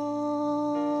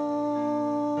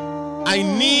 I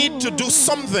need to do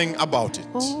something about it.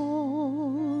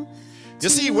 You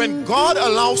see, when God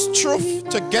allows truth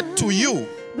to get to you,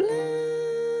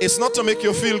 it's not to make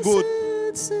you feel good.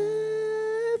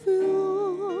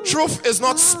 Truth is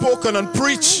not spoken and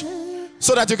preached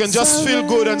so that you can just feel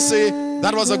good and say,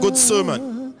 that was a good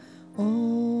sermon.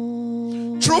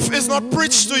 Truth is not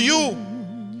preached to you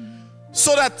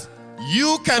so that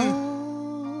you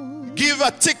can give a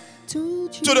tick to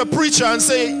the preacher and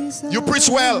say, you preach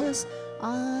well.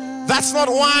 That's not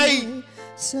why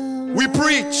we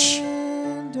preach.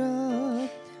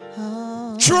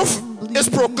 Truth is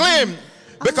proclaimed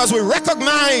because we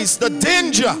recognize the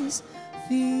danger,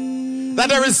 that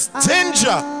there is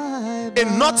danger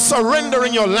in not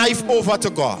surrendering your life over to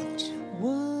God.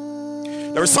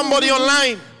 There is somebody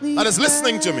online that is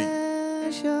listening to me,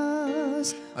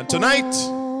 and tonight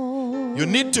you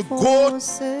need to go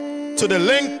to the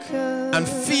link and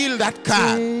fill that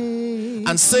card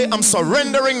and say, I'm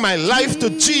surrendering my life to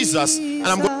Jesus, and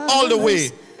I'm going all the way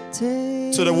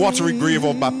to the watery grave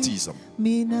of baptism.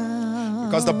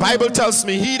 Because the Bible tells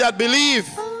me, he that believes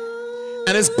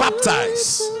and is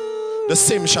baptized, the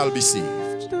same shall be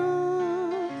saved.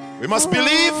 We must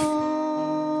believe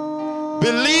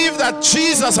that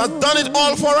Jesus has done it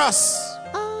all for us.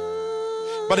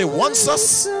 But he wants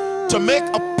us to make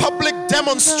a public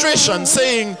demonstration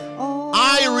saying,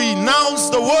 I renounce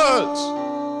the world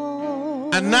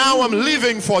and now I'm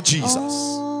living for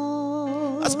Jesus.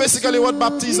 That's basically what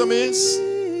baptism is.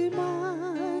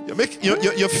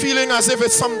 You're feeling as if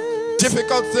it's some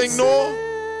difficult thing. No,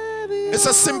 it's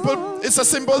a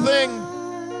simple thing.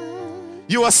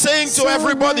 You are saying to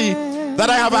everybody that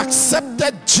I have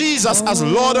accepted Jesus as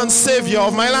Lord and Savior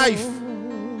of my life.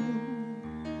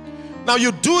 Now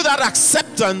you do that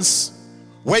acceptance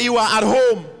where you are at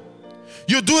home.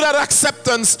 You do that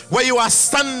acceptance where you are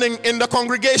standing in the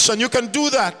congregation. You can do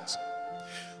that.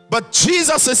 But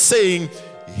Jesus is saying,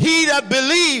 he that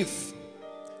believes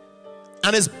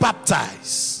and is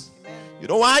baptized. You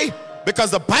know why?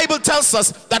 Because the Bible tells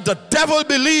us that the devil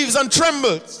believes and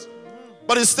trembles,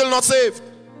 but is still not saved.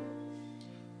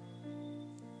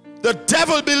 The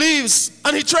devil believes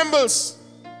and he trembles,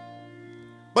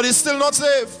 but he's still not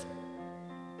saved.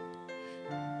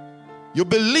 You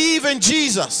believe in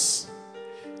Jesus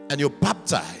and you're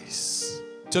baptized.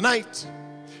 Tonight,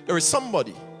 there is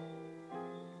somebody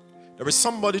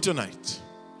tonight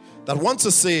that wants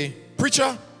to say,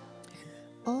 preacher,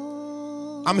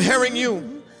 I'm hearing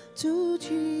you.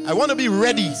 I want to be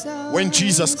ready when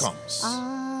Jesus comes.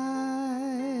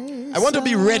 I want to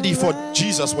be ready for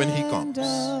Jesus when he comes.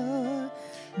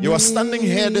 You are standing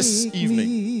here this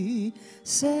evening.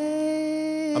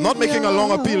 I'm not making a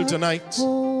long appeal tonight,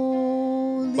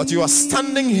 but you are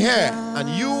standing here and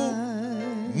you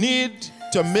need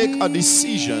to make a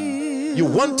decision. You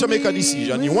want to make a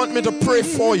decision. You want me to pray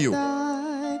for you.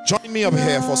 Join me up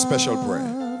here for special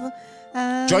prayer.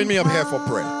 Join me up here for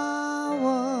prayer.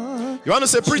 You want to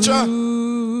say, preacher,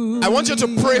 I want you to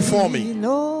pray for me.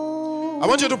 I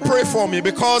want you to pray for me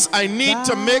because I need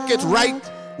to make it right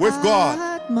with God.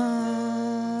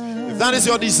 If that is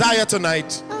your desire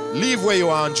tonight, leave where you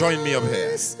are and join me up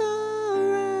here.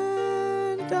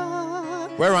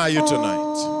 Where are you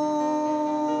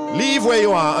tonight? Leave where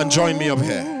you are and join me up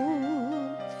here.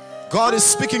 God is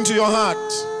speaking to your heart.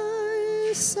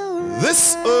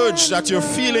 This urge that you're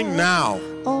feeling now,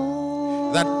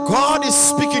 that God is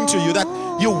speaking to you, that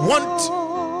you want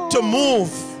to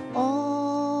move,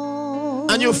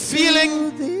 and you're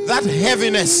feeling that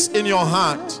heaviness in your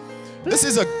heart. This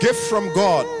is a gift from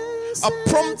God, a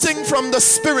prompting from the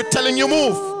Spirit telling you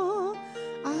move.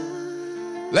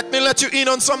 Let me let you in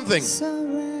on something.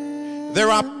 There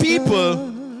are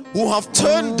people who have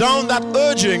turned down that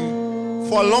urging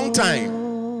for a long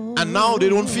time, and now they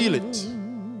don't feel it.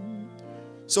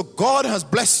 So God has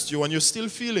blessed you and you're still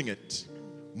feeling it.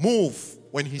 Move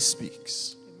when He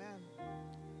speaks.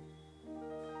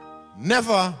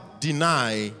 Never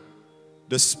deny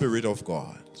the Spirit of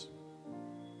God.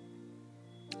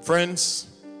 Friends,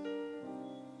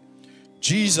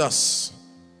 Jesus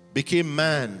became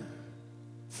man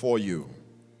for you.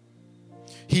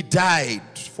 He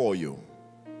died for you.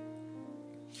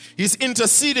 He's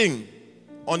interceding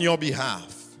on your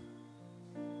behalf.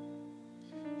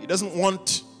 He doesn't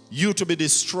want you to be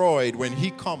destroyed when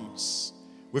He comes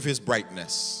with His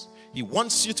brightness. He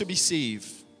wants you to be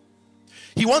saved.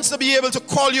 He wants to be able to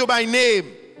call you by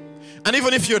name. And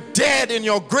even if you're dead in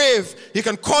your grave, He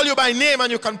can call you by name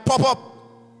and you can pop up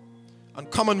and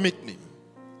come and meet me.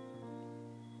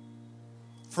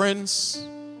 Friends,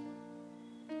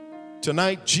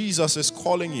 tonight Jesus is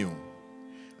calling you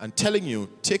and telling you,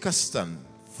 take a stand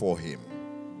for Him.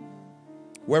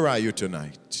 Where are you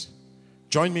tonight?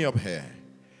 Join me up here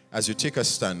as you take a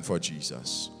stand for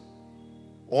Jesus.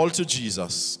 All to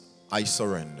Jesus, I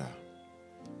surrender.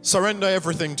 Surrender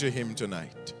everything to Him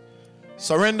tonight.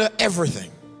 Surrender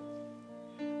everything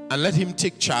and let Him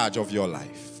take charge of your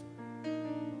life.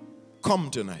 Come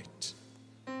tonight.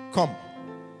 Come.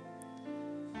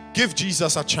 Give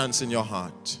Jesus a chance in your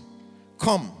heart.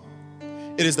 Come.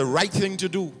 It is the right thing to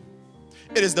do.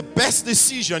 It is the best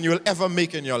decision you will ever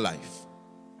make in your life.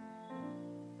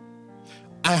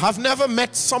 I have never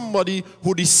met somebody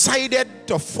who decided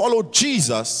to follow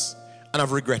Jesus and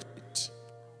have regretted it.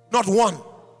 Not one.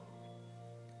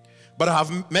 But I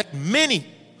have met many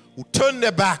who turned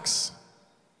their backs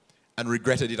and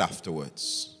regretted it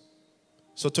afterwards.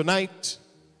 So tonight,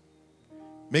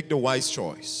 make the wise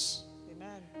choice.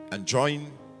 Amen. And join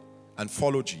and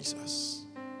follow Jesus.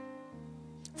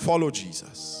 Follow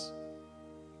Jesus.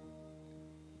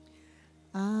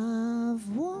 I've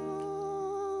wandered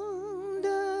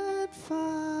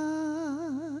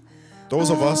far. Those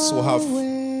of us who have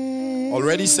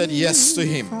already said yes to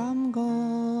Him,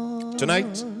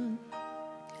 tonight,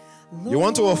 we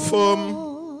want to affirm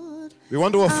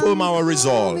our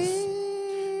resolve.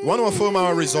 We want to affirm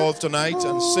our resolve tonight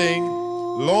and saying,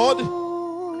 Lord,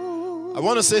 I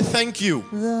want to say thank you.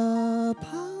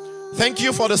 Thank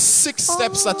you for the 6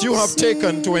 steps that you have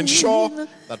taken to ensure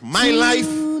that my life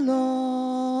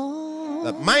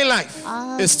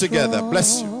is together.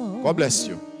 Bless you. God bless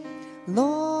you.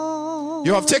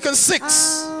 You have taken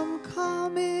 6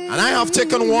 and I have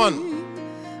taken 1.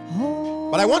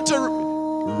 But I want to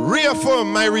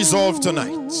reaffirm my resolve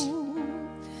tonight.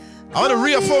 I want to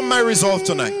reaffirm my resolve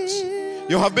tonight.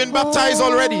 You have been baptized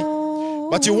already,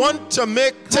 but you want to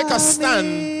take a stand,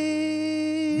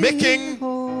 making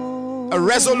a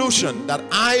resolution that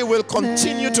I will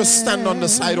continue to stand on the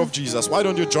side of Jesus. Why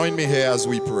don't you join me here as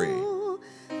we pray?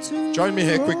 Join me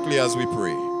here quickly as we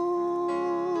pray.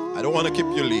 I don't want to keep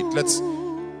you late. Let's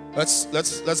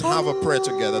have a prayer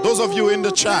together. Those of you in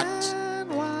the chat,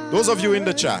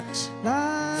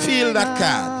 feel that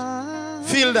card.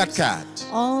 Feel that card.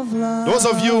 Those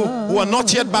of you who are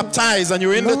not yet baptized and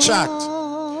you're in the chat,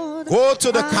 go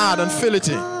to the card and fill it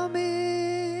in.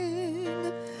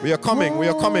 We are coming. We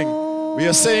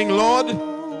are saying, Lord,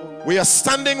 we are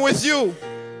standing with you.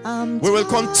 We will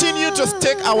continue to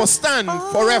take our stand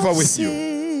forever with you.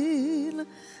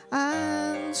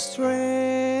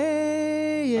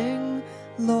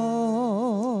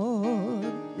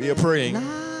 We are praying.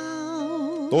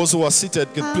 Those who are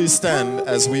seated can please stand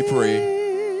as we pray.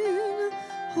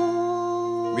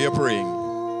 We are praying.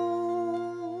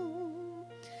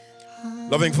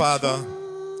 Loving Father,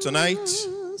 tonight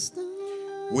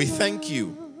we thank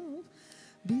you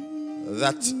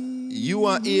that you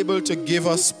are able to give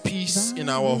us peace in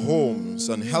our homes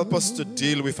and help us to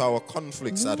deal with our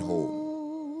conflicts at home.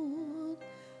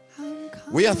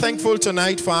 We are thankful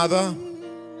tonight, Father,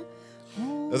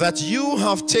 that you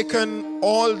have taken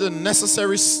all the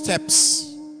necessary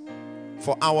steps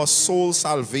for our soul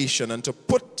salvation and to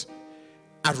put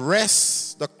at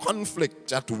rest the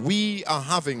conflict that we are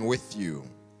having with you.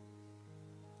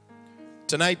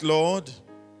 Tonight, Lord,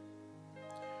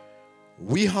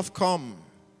 we have come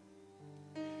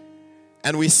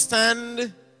and we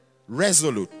stand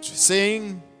resolute,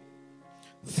 saying,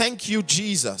 thank you,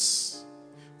 Jesus,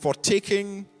 for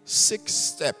taking 6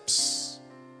 steps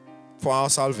for our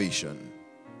salvation.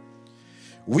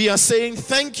 We are saying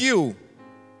thank you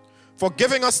for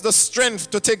giving us the strength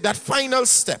to take that final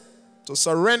step, to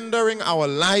surrendering our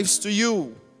lives to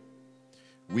you.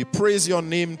 We praise your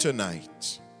name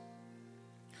tonight.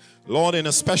 Lord, in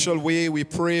a special way, we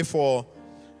pray for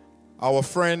our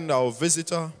friend, our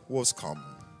visitor who has come.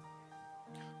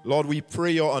 Lord, we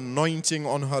pray your anointing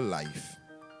on her life.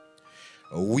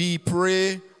 We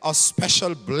pray a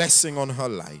special blessing on her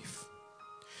life.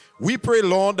 We pray,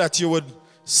 Lord, that you would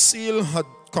seal her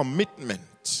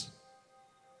commitment.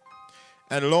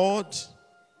 And Lord,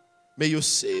 may you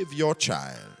save your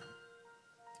child.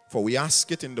 For we ask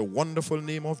it in the wonderful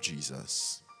name of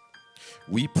Jesus.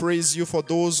 We praise you for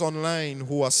those online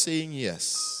who are saying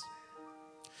yes.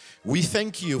 We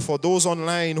thank you for those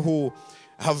online who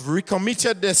have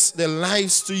recommitted their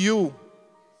lives to you.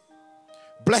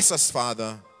 Bless us,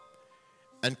 Father,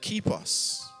 and keep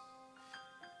us.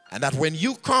 And that when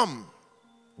you come,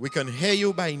 we can hear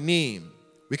you by name.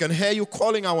 We can hear you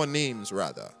calling our names,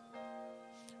 rather.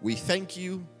 We thank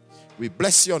you. We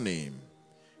bless your name.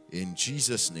 In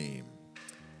Jesus' name,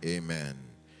 amen.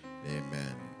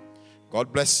 Amen.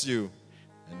 God bless you,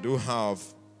 and do have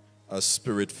a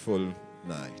spirit-filled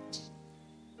night.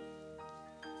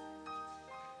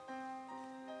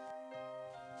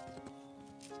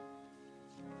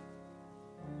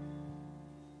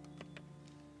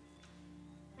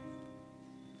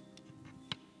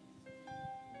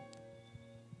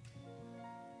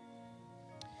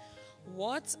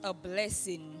 What a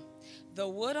blessing. The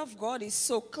word of God is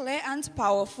so clear and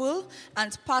powerful,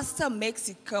 and Pastor makes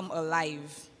it come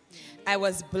alive. I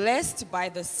was blessed by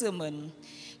the sermon.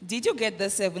 Did you get the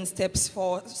 7 steps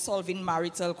for solving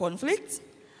marital conflict?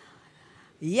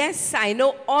 Yes, I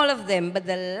know all of them, but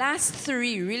the last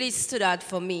 3 really stood out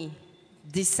for me.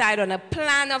 Decide on a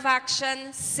plan of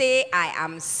action, say I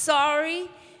am sorry,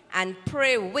 and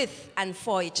pray with and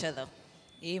for each other.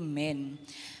 Amen.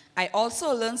 I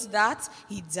also learned that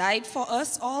he died for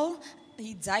us all.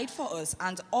 He died for us,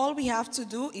 and all we have to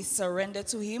do is surrender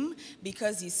to him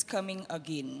because he's coming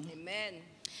again. Amen.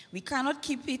 We cannot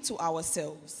keep it to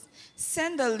ourselves.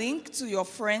 Send the link to your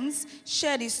friends.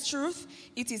 Share this truth.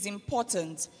 It is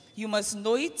important. You must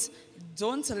know it.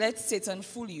 Don't let Satan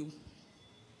fool you.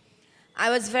 I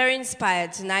was very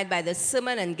inspired tonight by the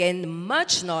sermon and gained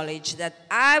much knowledge that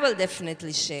I will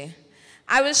definitely share.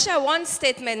 I will share one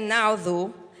statement now,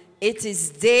 though. It is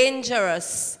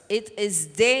dangerous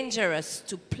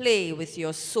to play with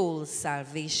your soul's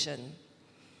salvation.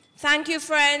 Thank you,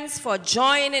 friends, for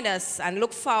joining us, and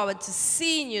look forward to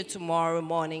seeing you tomorrow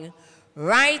morning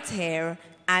right here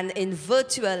and in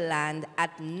virtual land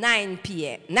at 9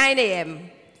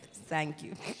 a.m. Thank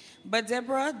you. But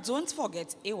Deborah, don't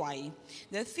forget AY.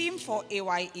 The theme for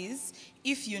AY is,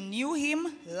 if you knew him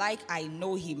like I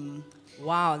know him.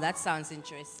 Wow, that sounds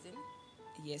interesting.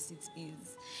 Yes, it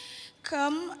is.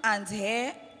 Come and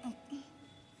hear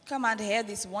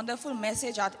this wonderful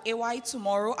message at AY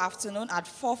tomorrow afternoon at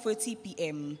 4:30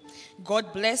 p.m.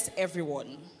 God bless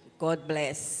everyone. God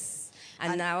bless.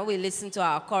 And now we listen to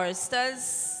our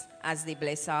choristers as they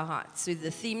bless our hearts with the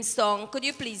theme song. Could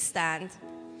you please stand?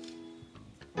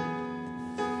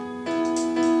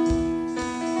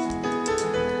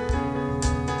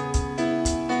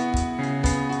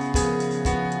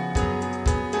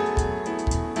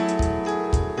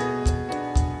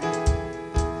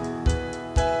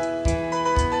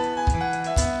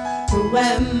 Who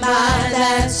am I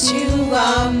that you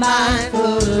are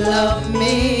mindful of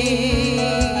me,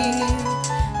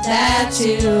 that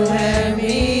you hear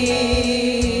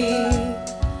me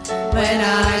when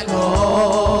I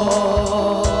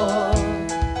call?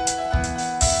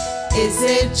 Is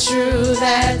it true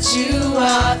that you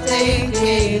are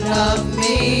thinking of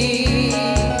me,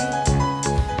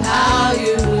 how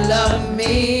you love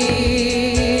me?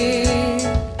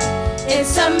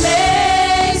 It's amazing